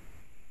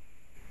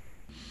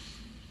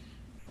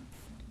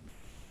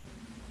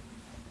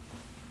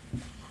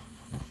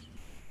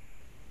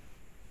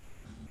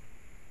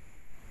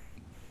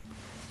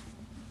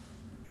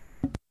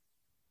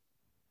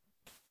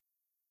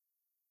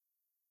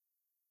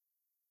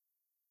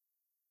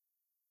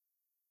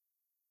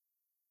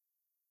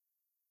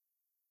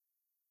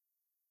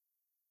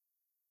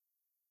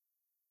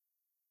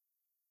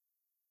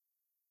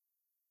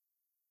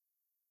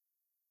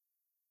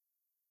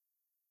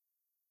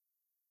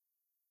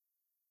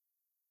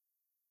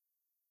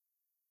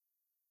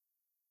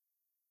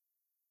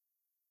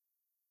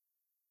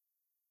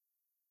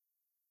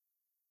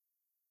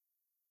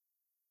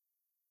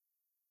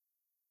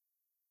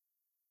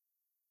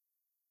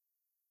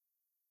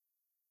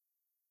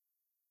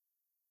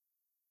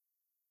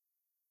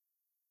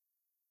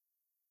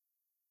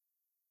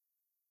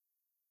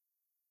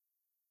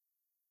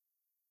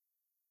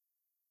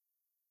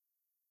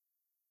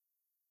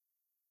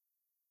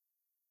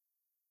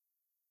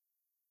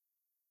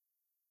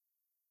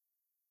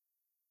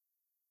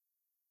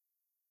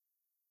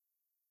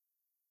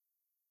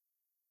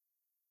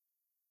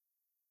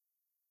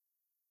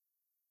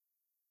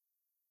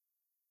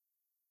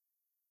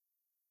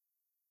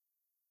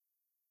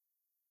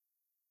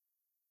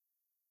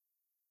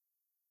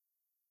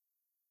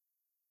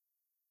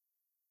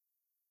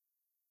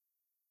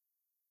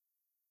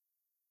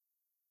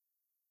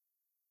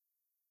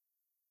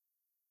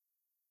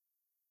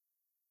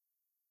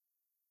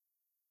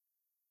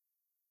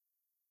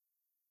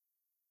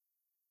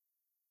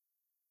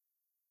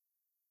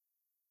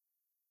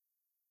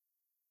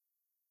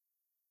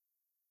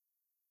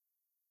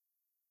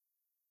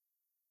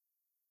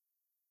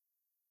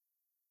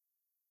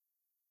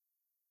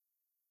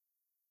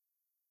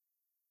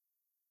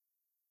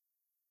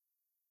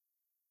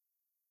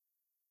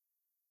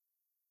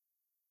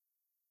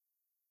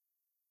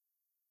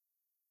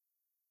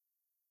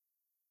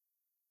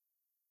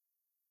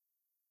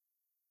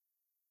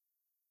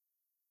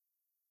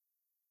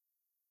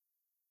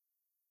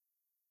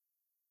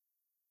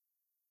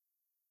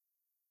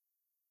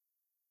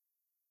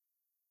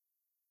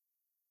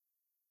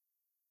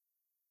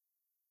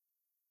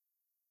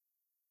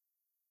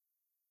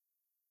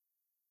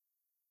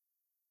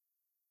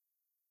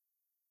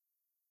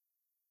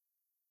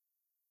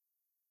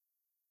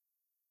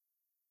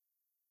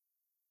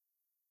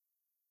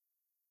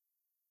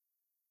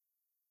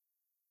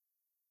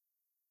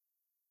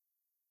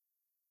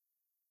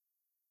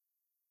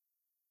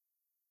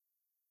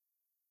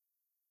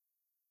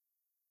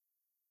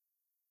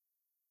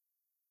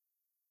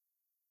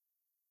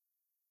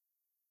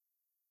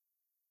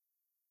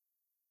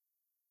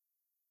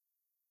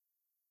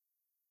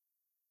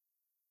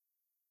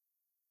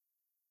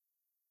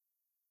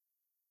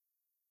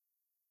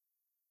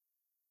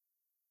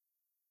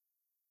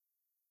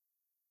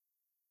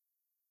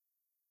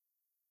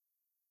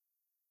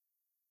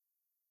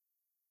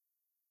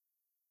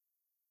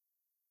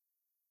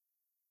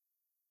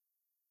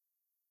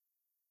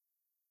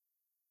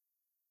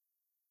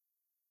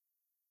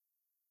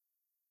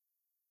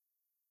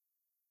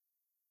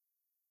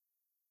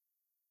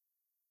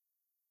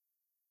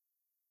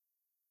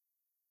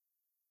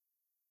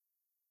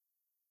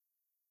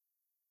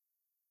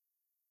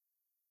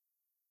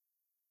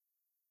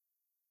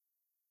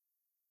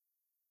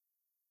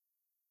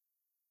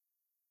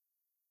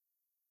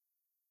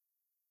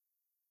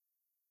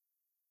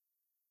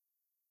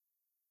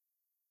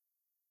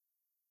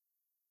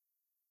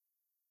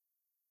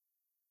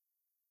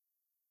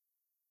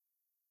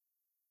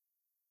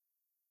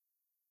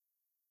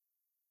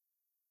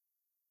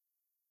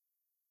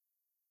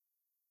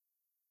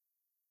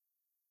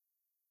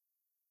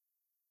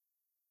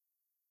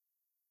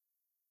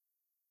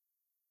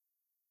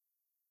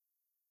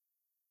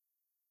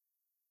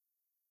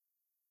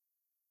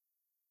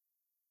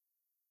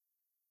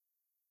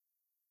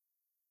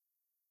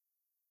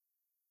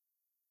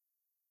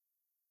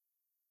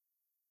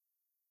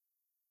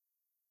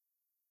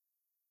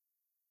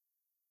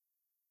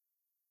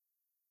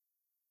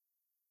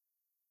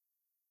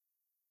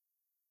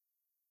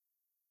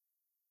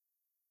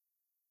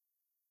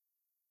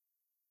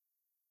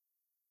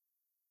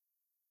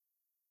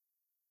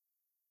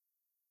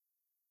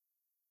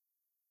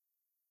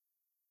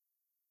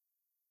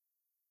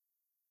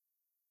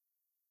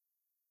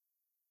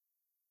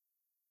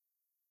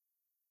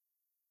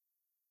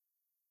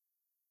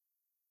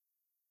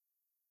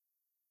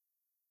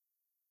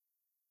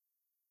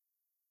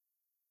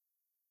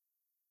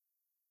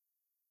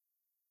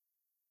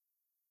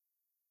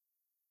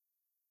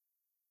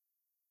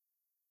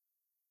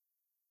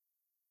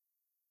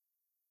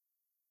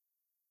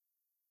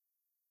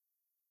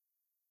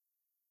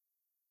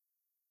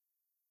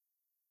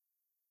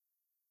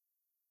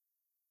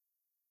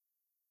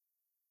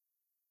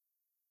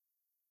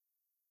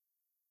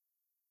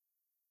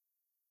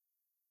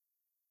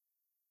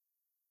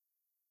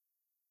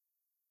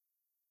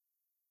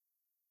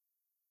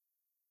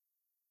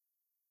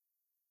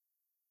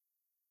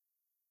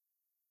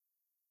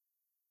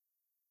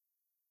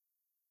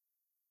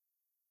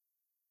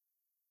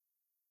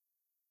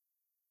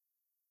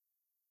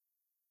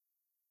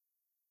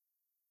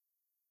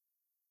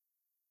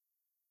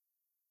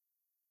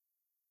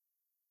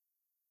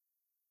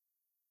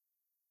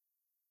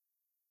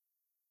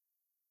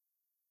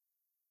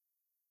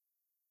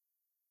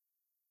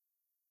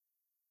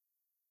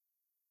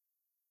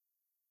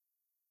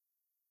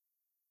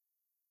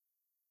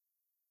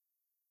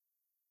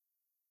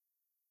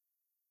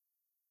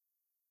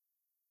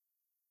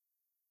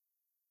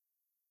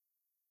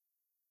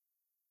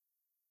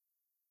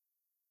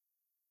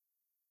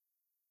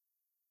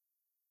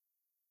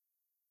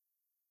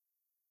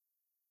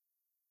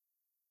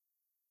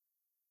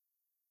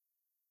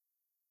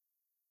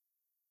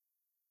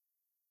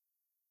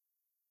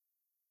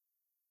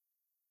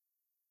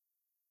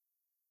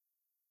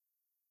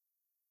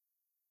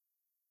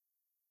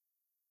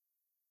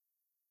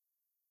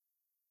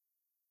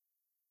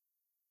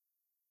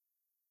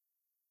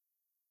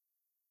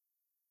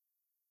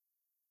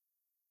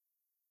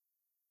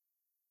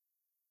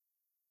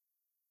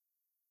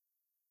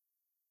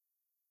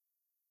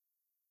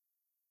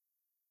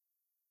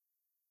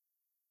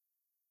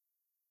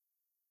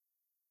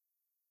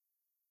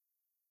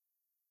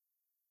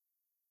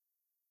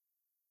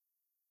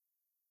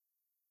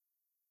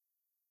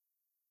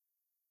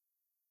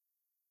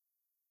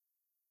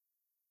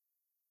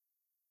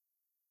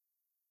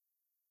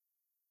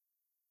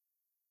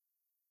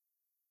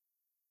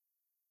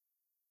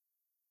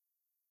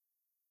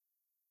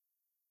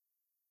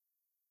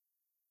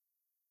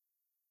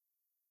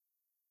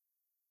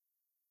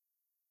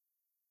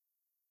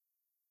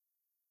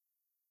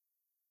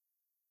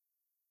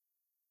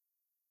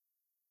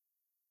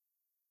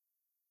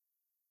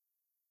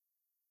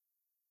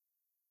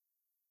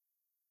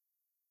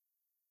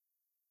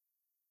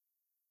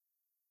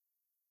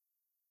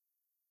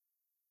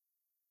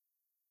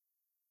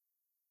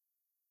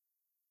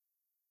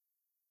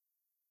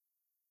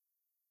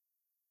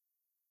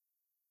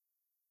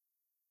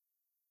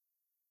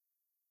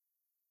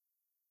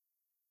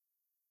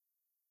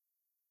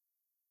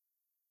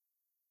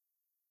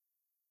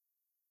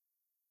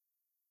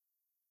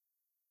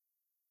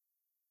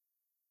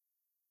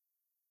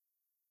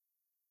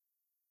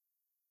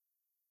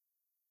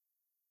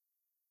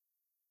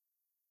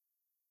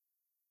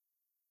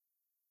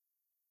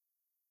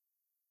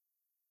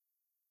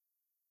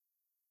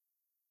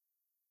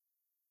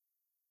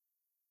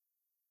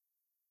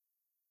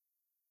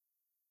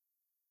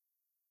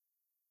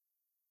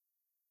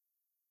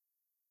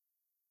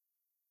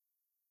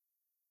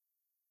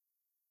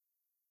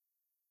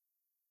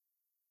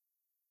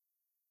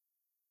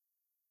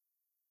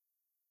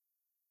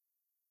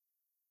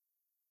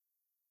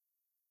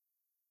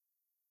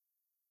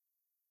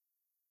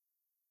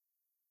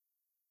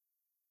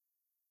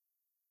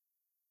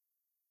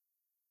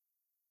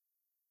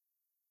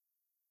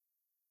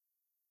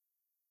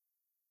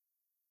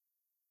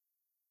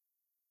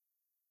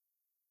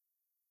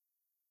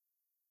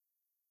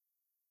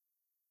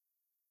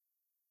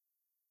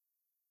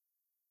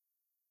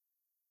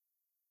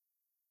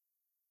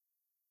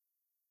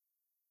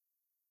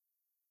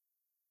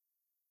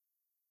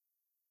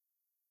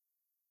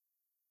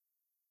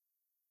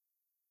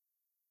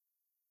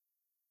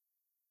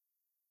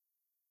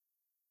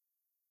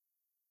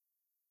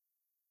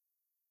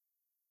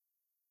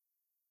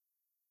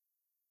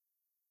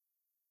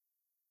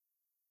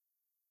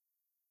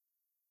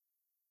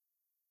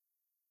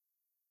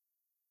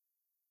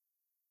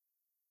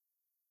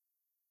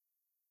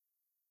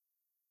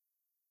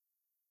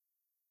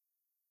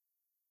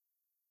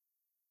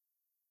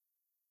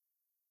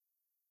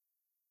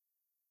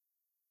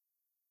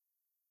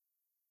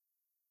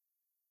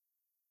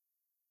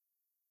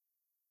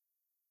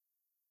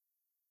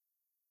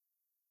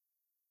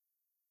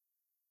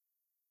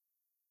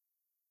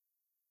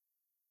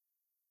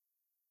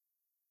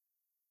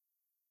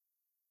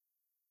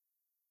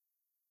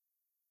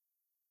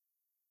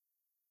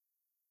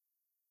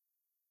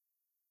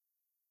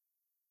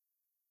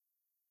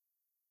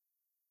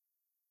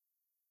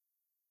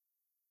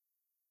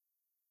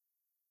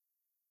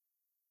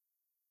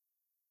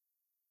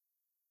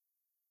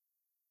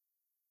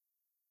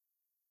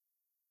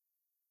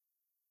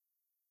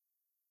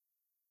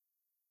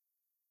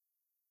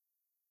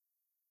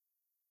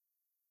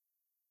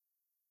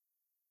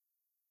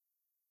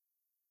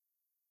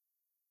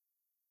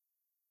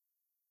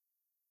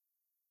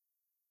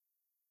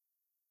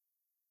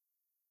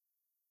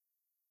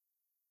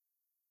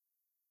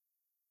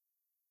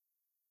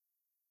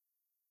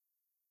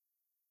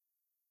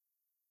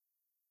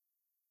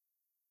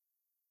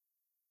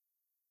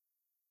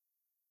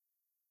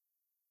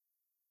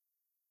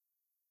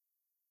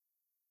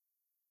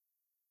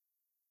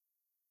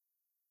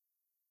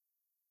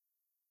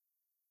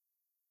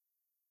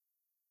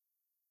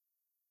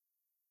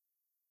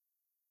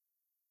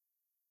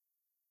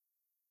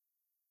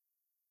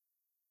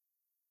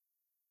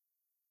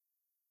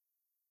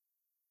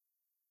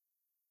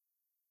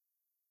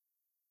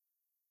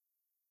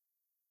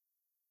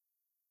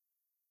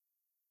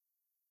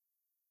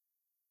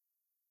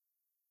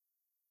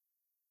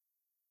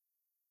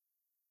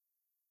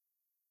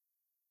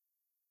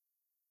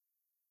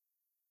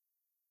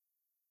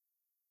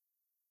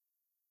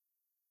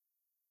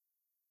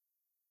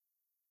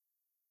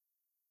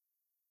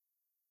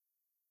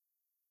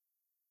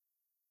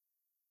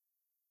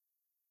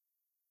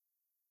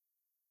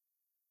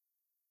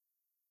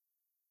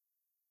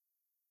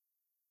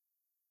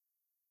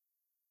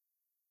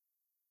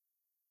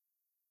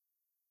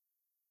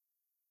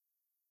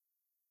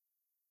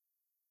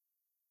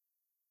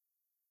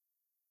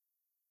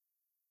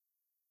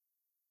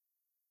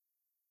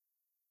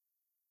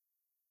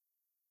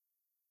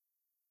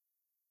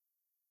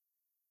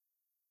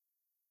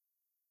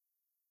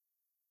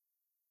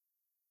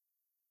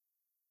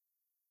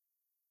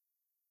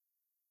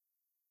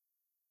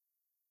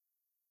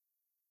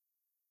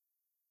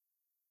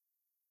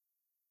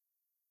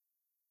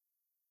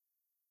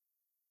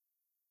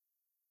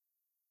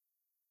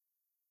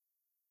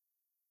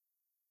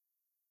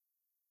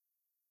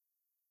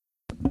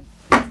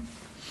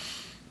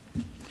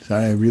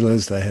 Sorry, I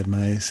realized I had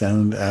my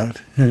sound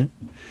out.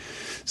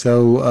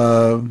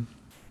 So,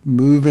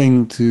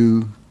 moving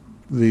to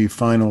the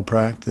final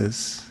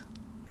practice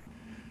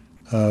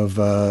of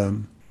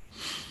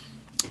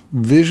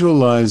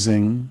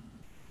visualizing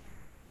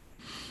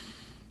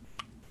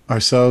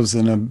ourselves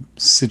in a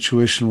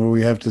situation where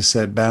we have to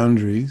set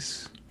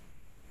boundaries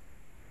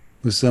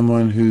with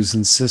someone who's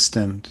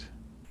insistent.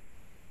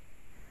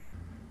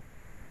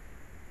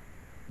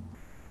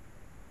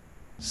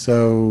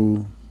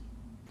 So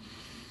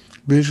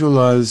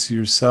visualize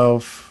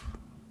yourself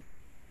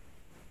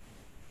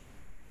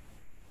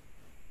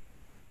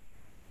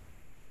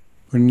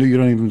when you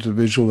don't even have to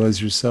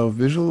visualize yourself.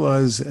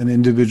 Visualize an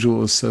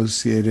individual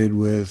associated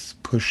with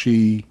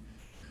pushy,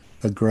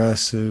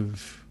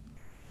 aggressive,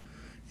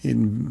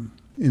 in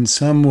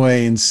some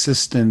way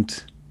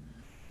insistent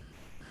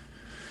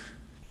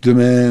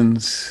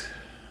demands.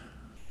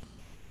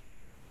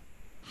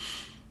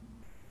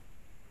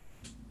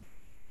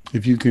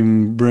 If you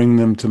can bring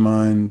them to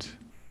mind,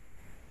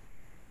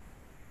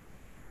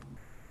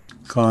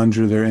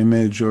 conjure their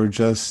image, or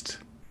just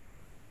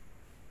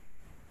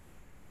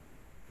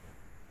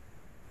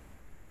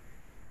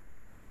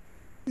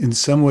in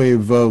some way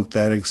evoke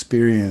that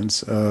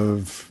experience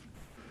of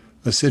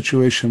a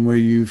situation where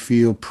you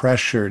feel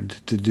pressured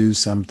to do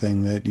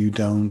something that you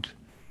don't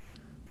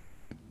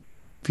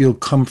feel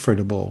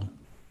comfortable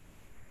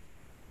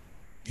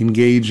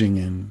engaging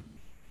in.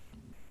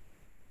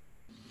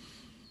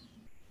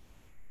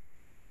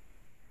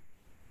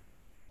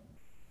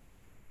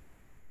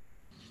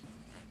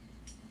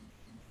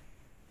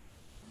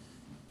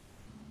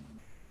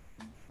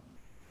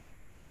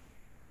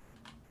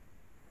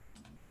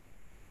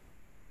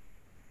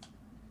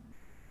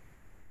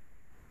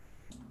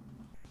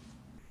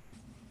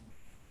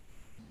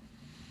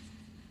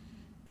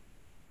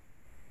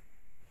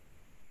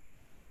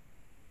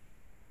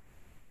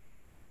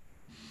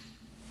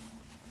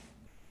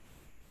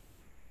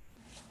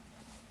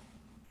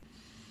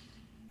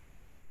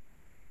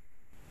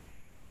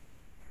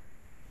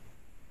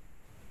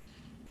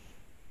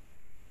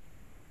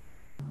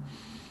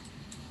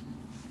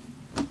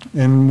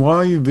 And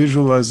while you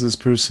visualize this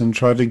person,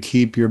 try to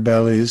keep your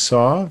belly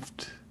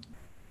soft.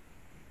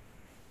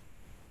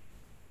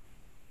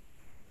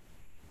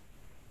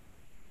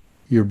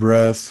 Your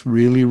breath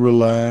really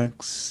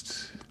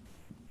relaxed.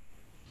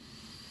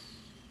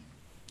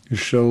 Your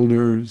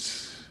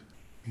shoulders,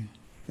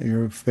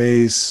 your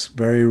face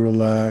very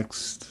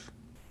relaxed.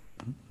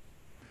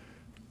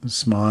 A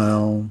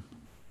smile.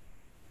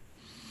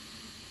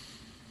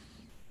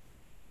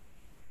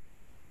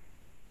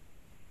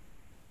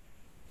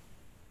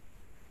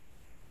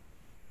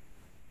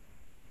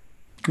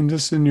 And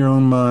just in your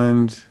own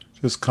mind,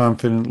 just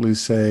confidently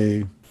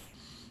say,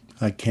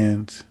 I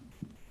can't.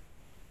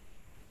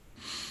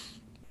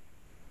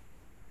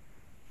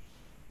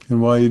 And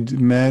while you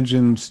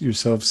imagine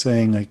yourself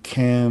saying, I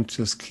can't,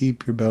 just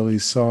keep your belly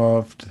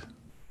soft,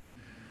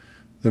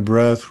 the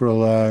breath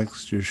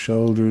relaxed, your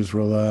shoulders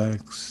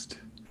relaxed,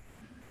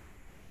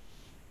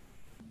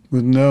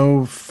 with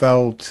no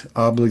felt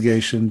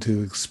obligation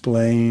to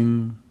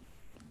explain,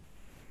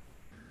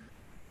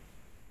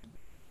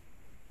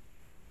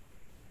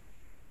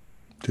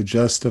 to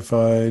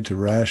justify, to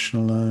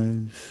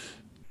rationalize.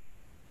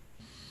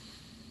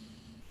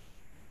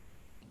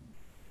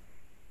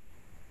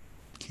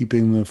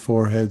 Keeping the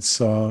forehead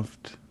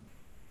soft.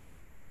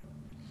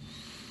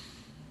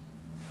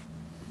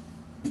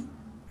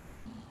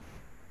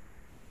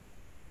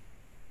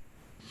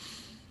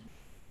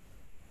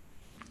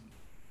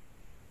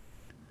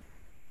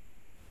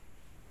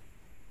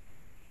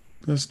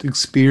 Just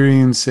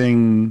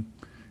experiencing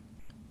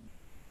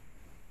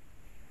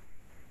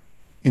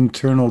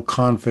internal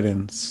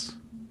confidence,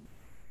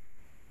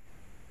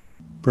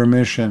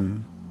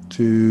 permission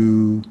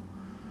to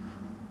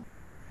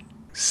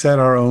set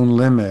our own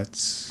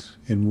limits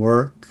in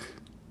work,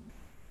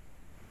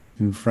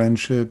 in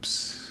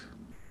friendships,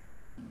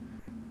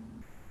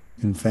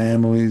 in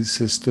family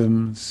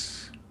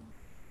systems,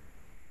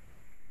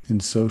 in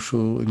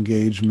social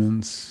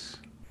engagements.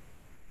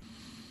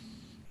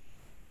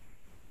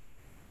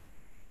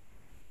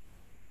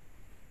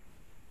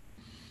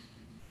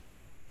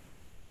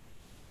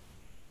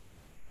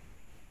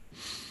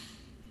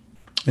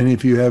 And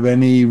if you have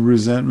any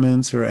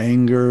resentments or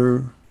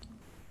anger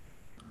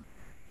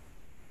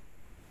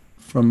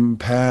from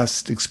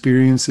past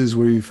experiences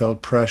where you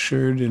felt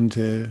pressured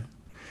into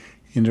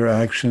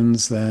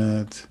interactions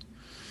that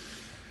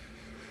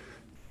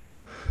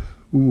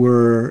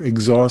were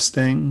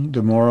exhausting,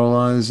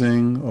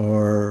 demoralizing,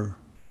 or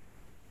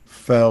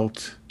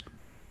felt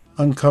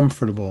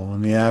uncomfortable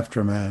in the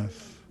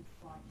aftermath,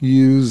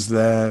 use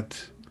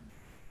that,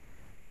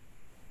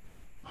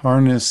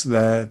 harness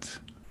that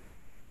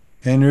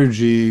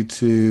energy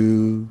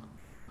to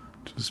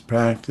just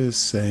practice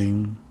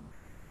saying,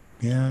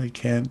 yeah, I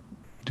can't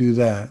do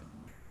that,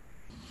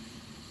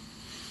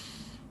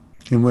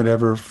 in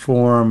whatever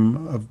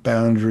form of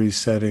boundary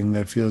setting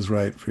that feels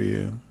right for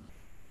you.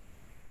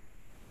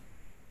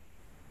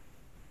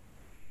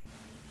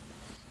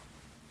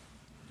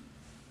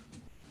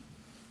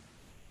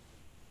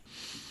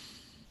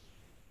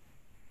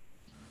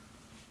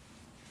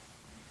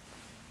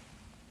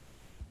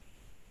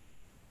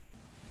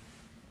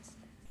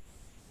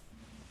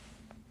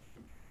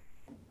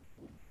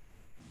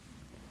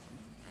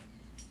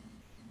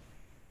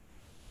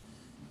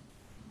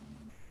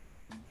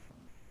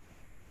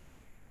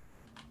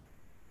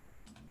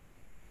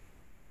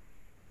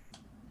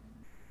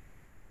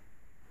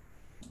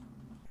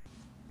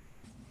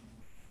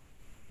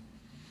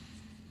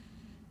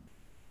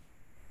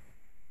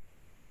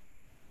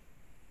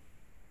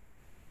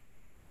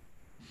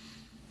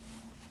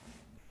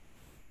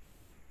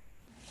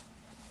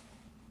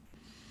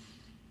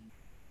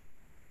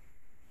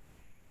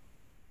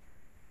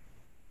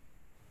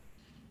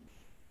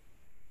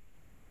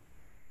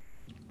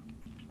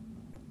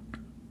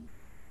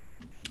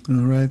 All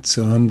right,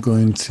 so I'm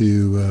going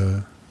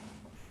to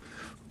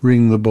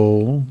ring the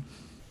bowl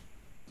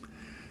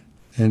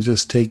and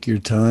just take your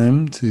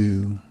time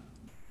to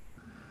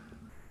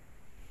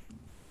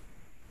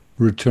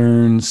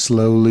return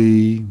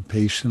slowly,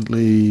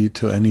 patiently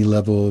to any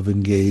level of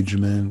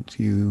engagement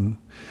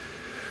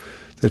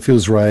that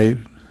feels right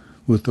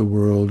with the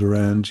world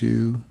around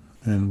you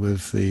and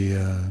with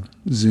the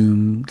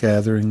Zoom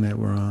gathering that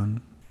we're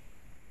on.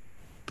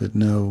 But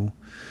no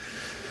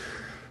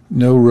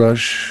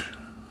rush.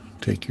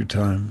 Take your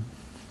time.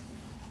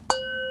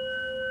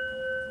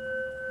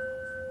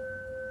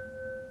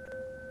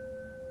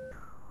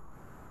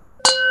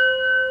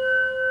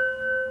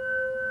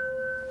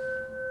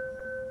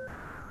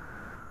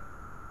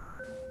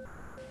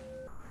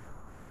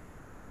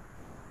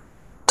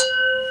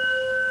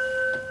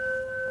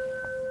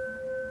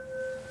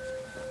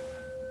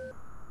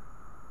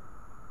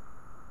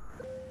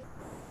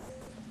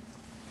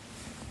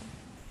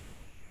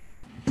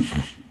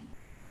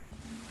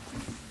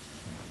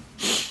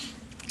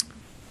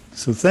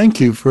 So thank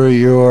you for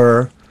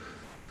your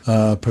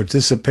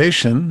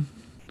participation.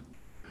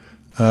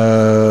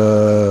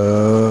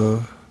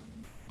 So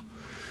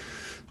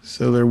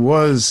there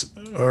was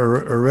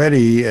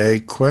already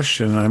a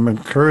question. I'm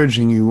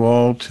encouraging you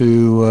all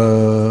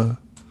to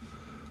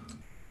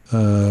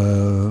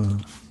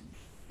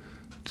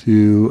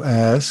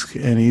ask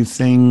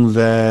anything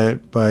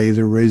that by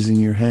either raising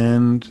your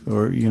hand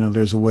or,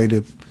 there's a way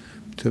to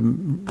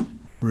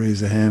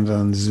raise a hand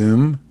on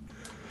Zoom.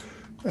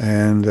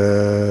 And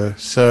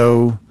let's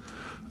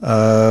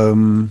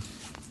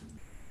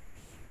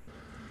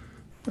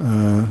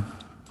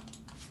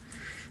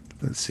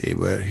see,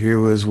 but here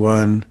was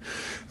one.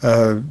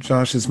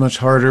 Josh, it's much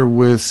harder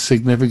with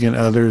significant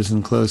others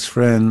and close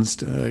friends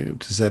to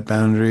set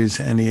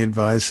boundaries. Any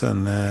advice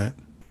on that?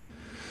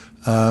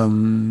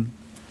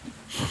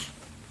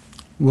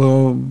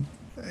 Well,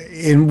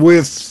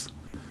 with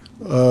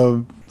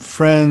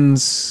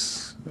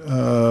friends,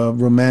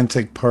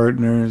 romantic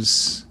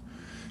partners,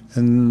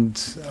 and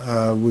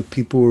with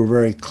people we're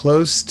very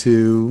close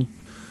to,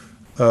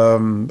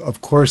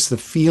 of course, the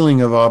feeling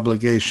of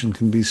obligation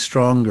can be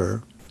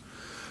stronger.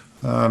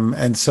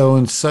 And so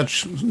in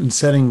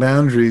setting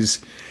boundaries,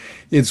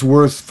 it's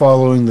worth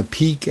following the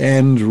peak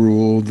end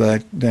rule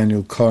that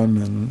Daniel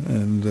Kahneman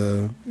and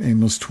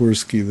Amos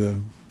Tversky, the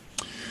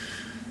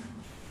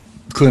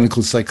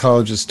clinical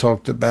psychologist,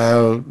 talked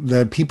about,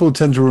 that people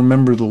tend to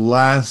remember the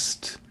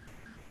last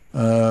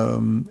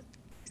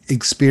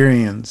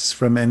experience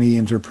from any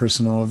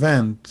interpersonal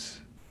event.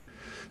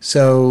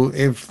 So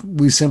if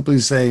we simply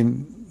say,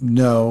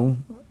 no,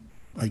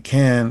 I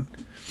can't,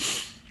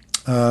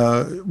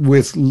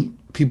 with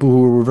people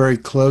who we're very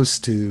close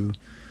to,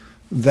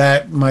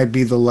 that might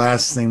be the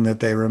last thing that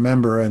they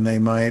remember, and they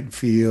might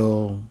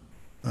feel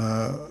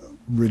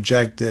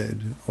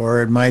rejected,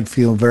 or it might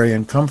feel very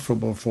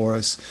uncomfortable for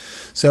us.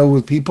 So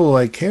with people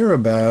I care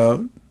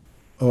about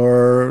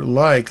or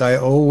like, I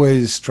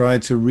always try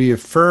to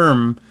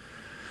reaffirm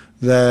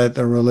that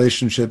a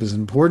relationship is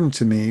important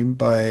to me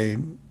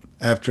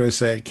after I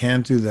say I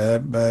can't do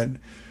that, but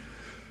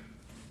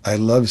I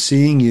love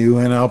seeing you,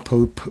 and I'll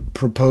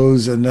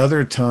propose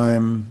another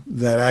time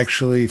that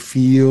actually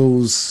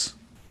feels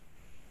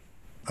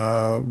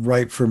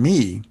right for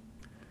me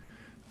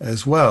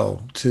as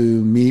well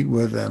to meet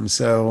with them.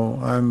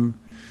 So I'm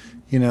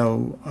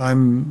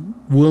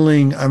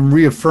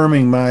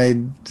reaffirming my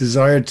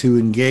desire to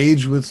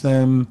engage with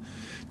them,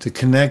 to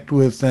connect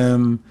with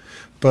them,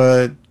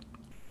 but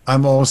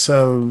I'm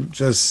also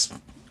just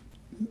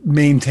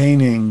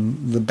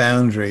maintaining the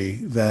boundary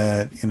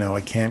that, I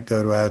can't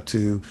go out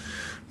to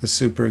a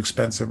super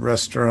expensive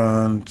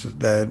restaurant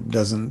that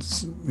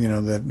doesn't,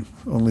 that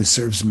only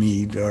serves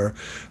meat, or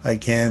I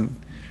can't,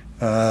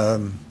 I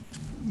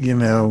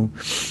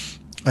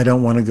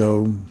don't want to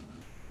go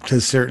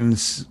to certain,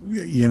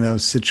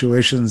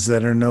 situations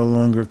that are no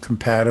longer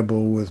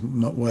compatible with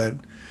what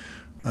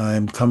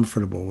I'm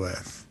comfortable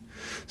with.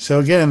 So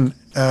again,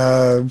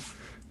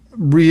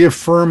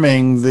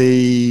 reaffirming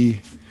the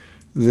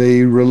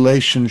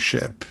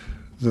relationship,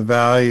 the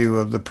value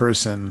of the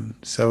person.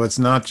 So it's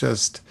not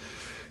just,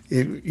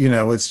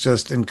 it's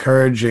just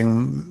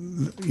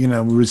encouraging,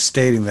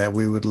 restating that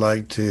we would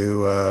like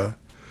to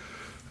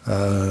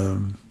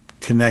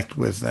connect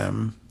with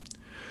them.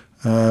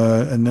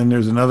 And then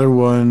there's another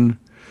one.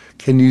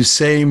 Can you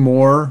say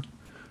more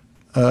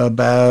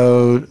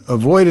about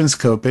avoidance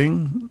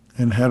coping,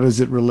 and how does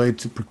it relate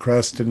to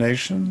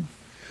procrastination?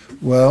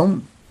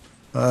 Well,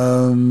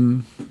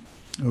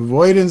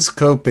 avoidance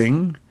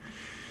coping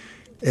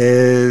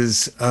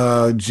is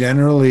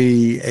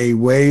generally a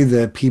way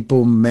that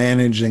people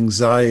manage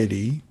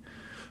anxiety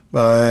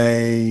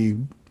by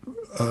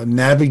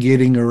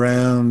navigating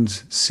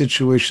around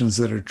situations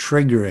that are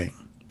triggering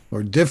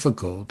or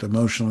difficult,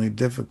 emotionally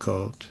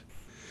difficult.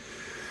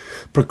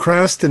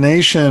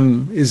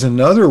 Procrastination is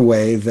another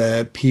way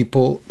that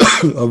people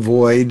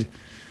avoid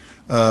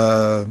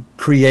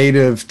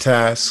creative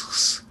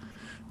tasks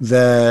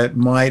that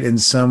might in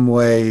some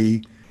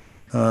way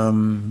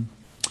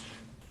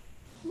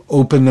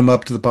open them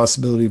up to the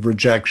possibility of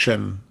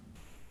rejection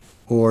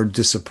or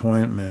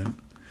disappointment.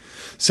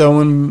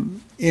 So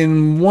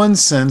in one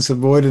sense,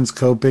 avoidance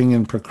coping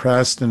and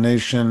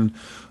procrastination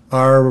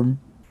are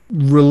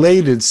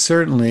related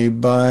certainly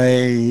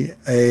by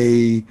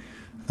a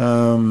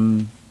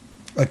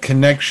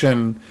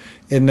connection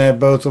in that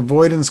both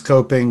avoidance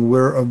coping,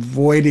 we're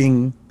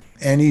avoiding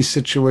any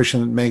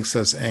situation that makes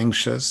us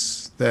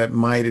anxious, that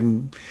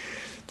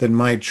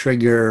might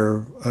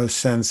trigger a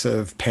sense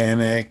of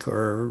panic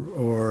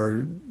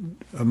or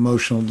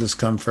emotional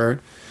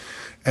discomfort.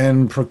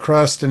 And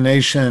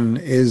procrastination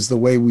is the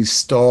way we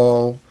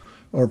stall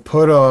or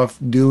put off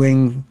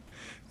doing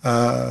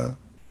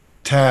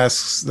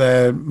tasks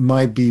that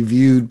might be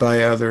viewed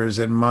by others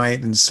and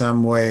might in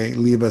some way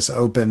leave us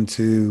open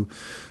to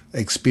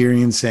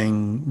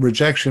experiencing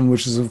rejection,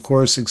 which is, of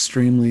course,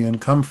 extremely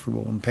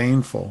uncomfortable and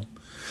painful.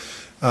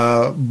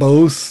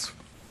 Both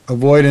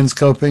avoidance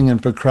coping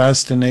and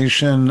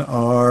procrastination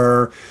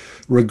are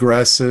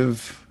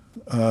regressive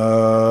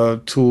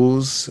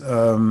tools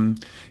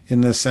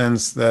in the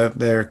sense that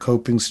they're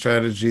coping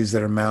strategies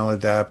that are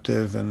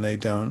maladaptive and they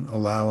don't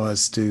allow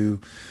us to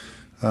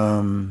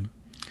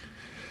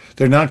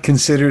they're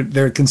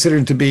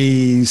considered to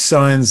be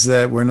signs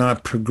that we're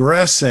not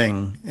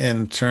progressing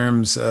in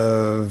terms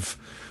of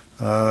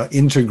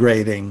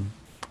integrating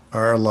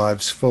our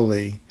lives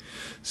fully.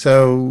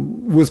 So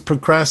with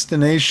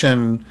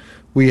procrastination,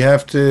 we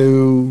have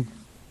to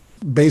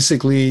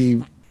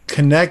basically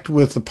connect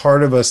with the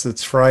part of us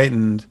that's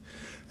frightened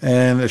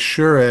and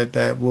assure it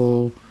that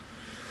we'll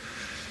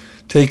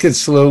take it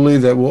slowly,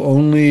 that will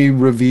only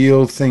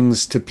reveal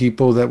things to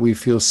people that we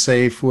feel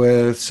safe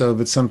with. So if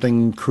it's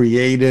something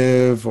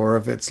creative or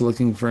if it's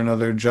looking for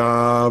another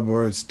job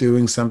or it's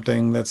doing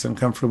something that's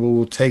uncomfortable,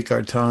 we'll take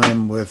our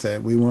time with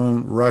it. We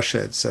won't rush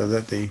it so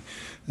that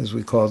as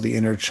we call it, the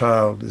inner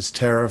child is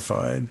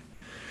terrified.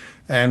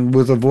 And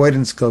with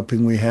avoidance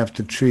coping, we have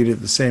to treat it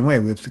the same way.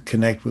 We have to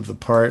connect with the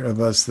part of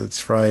us that's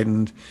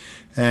frightened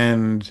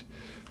and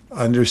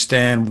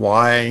understand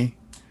why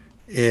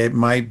it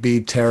might be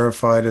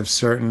terrified of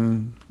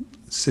certain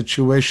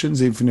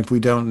situations. Even if we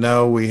don't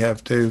know, we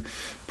have to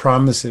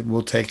promise it.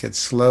 We'll take it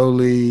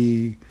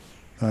slowly,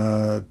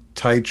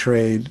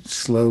 titrate,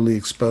 slowly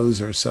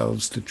expose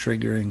ourselves to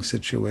triggering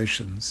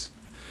situations.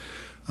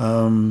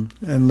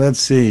 And let's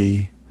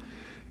see.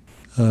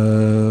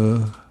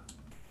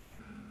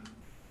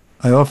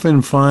 I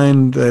often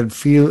find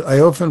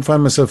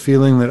myself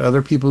feeling that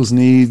other people's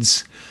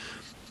needs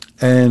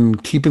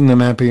and keeping them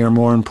happy are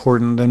more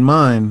important than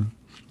mine,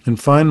 and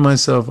find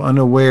myself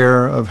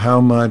unaware of how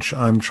much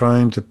I'm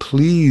trying to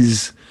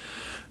please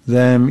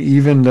them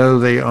even though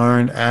they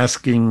aren't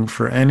asking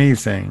for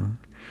anything.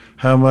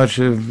 How much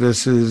of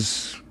this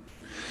is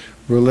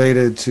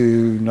related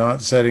to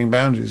not setting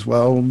boundaries?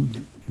 Well,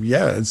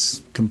 yeah,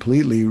 it's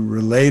completely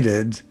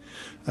related.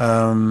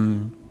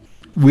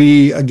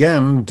 We,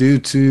 again, due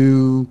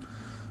to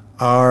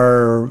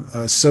our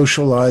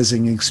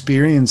socializing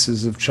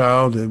experiences of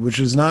childhood, which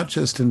is not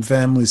just in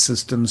family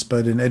systems,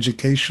 but in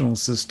educational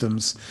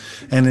systems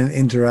and in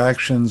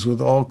interactions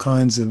with all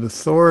kinds of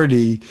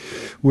authority,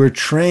 we're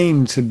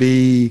trained to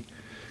be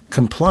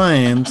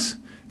compliant,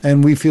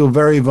 and we feel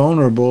very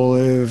vulnerable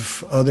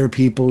if other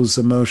people's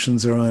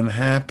emotions are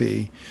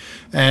unhappy.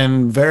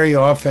 And very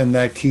often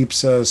that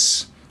keeps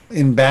us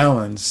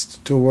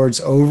imbalanced towards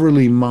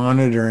overly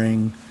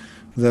monitoring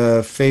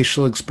the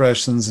facial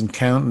expressions and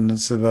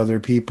countenance of other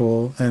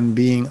people and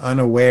being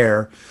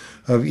unaware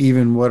of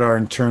even what our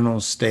internal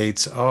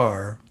states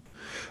are.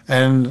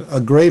 And a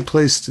great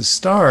place to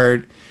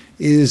start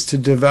is to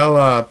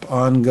develop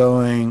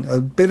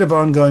a bit of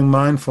ongoing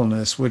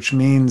mindfulness, which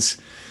means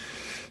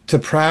to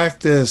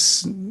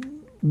practice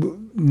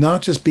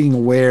not just being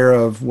aware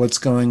of what's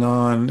going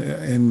on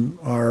in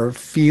our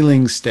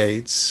feeling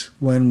states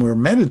when we're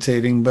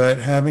meditating, but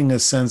having a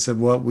sense of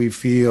what we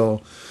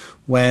feel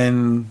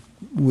when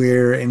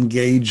we're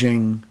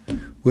engaging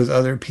with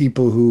other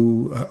people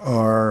who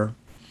are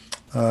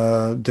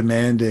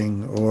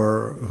demanding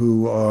or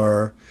who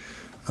are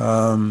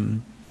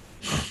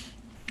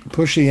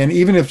pushy. And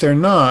even if they're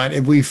not,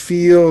 if we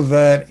feel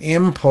that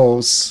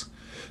impulse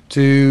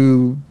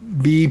to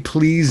be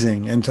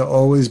pleasing and to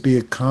always be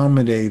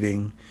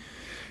accommodating,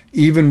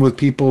 even with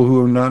people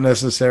who are not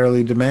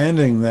necessarily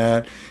demanding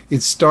that,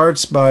 it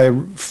starts by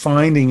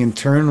finding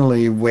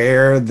internally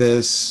where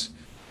this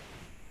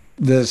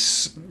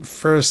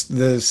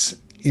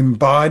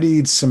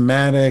embodied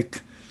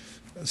somatic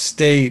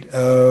state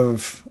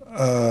of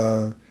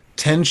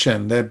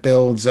tension that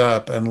builds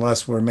up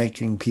unless we're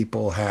making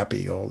people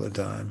happy all the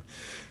time,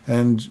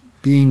 and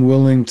being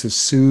willing to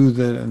soothe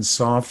it and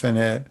soften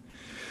it,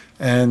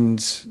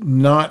 and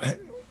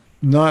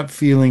not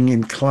feeling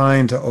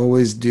inclined to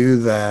always do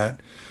that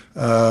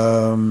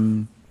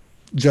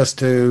just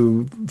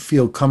to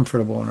feel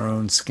comfortable in our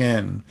own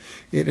skin.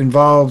 It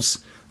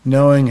involves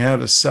knowing how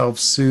to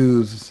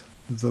self-soothe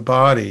the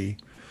body.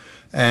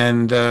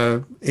 And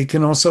it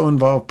can also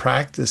involve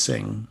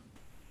practicing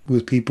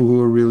with people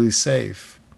who are really safe.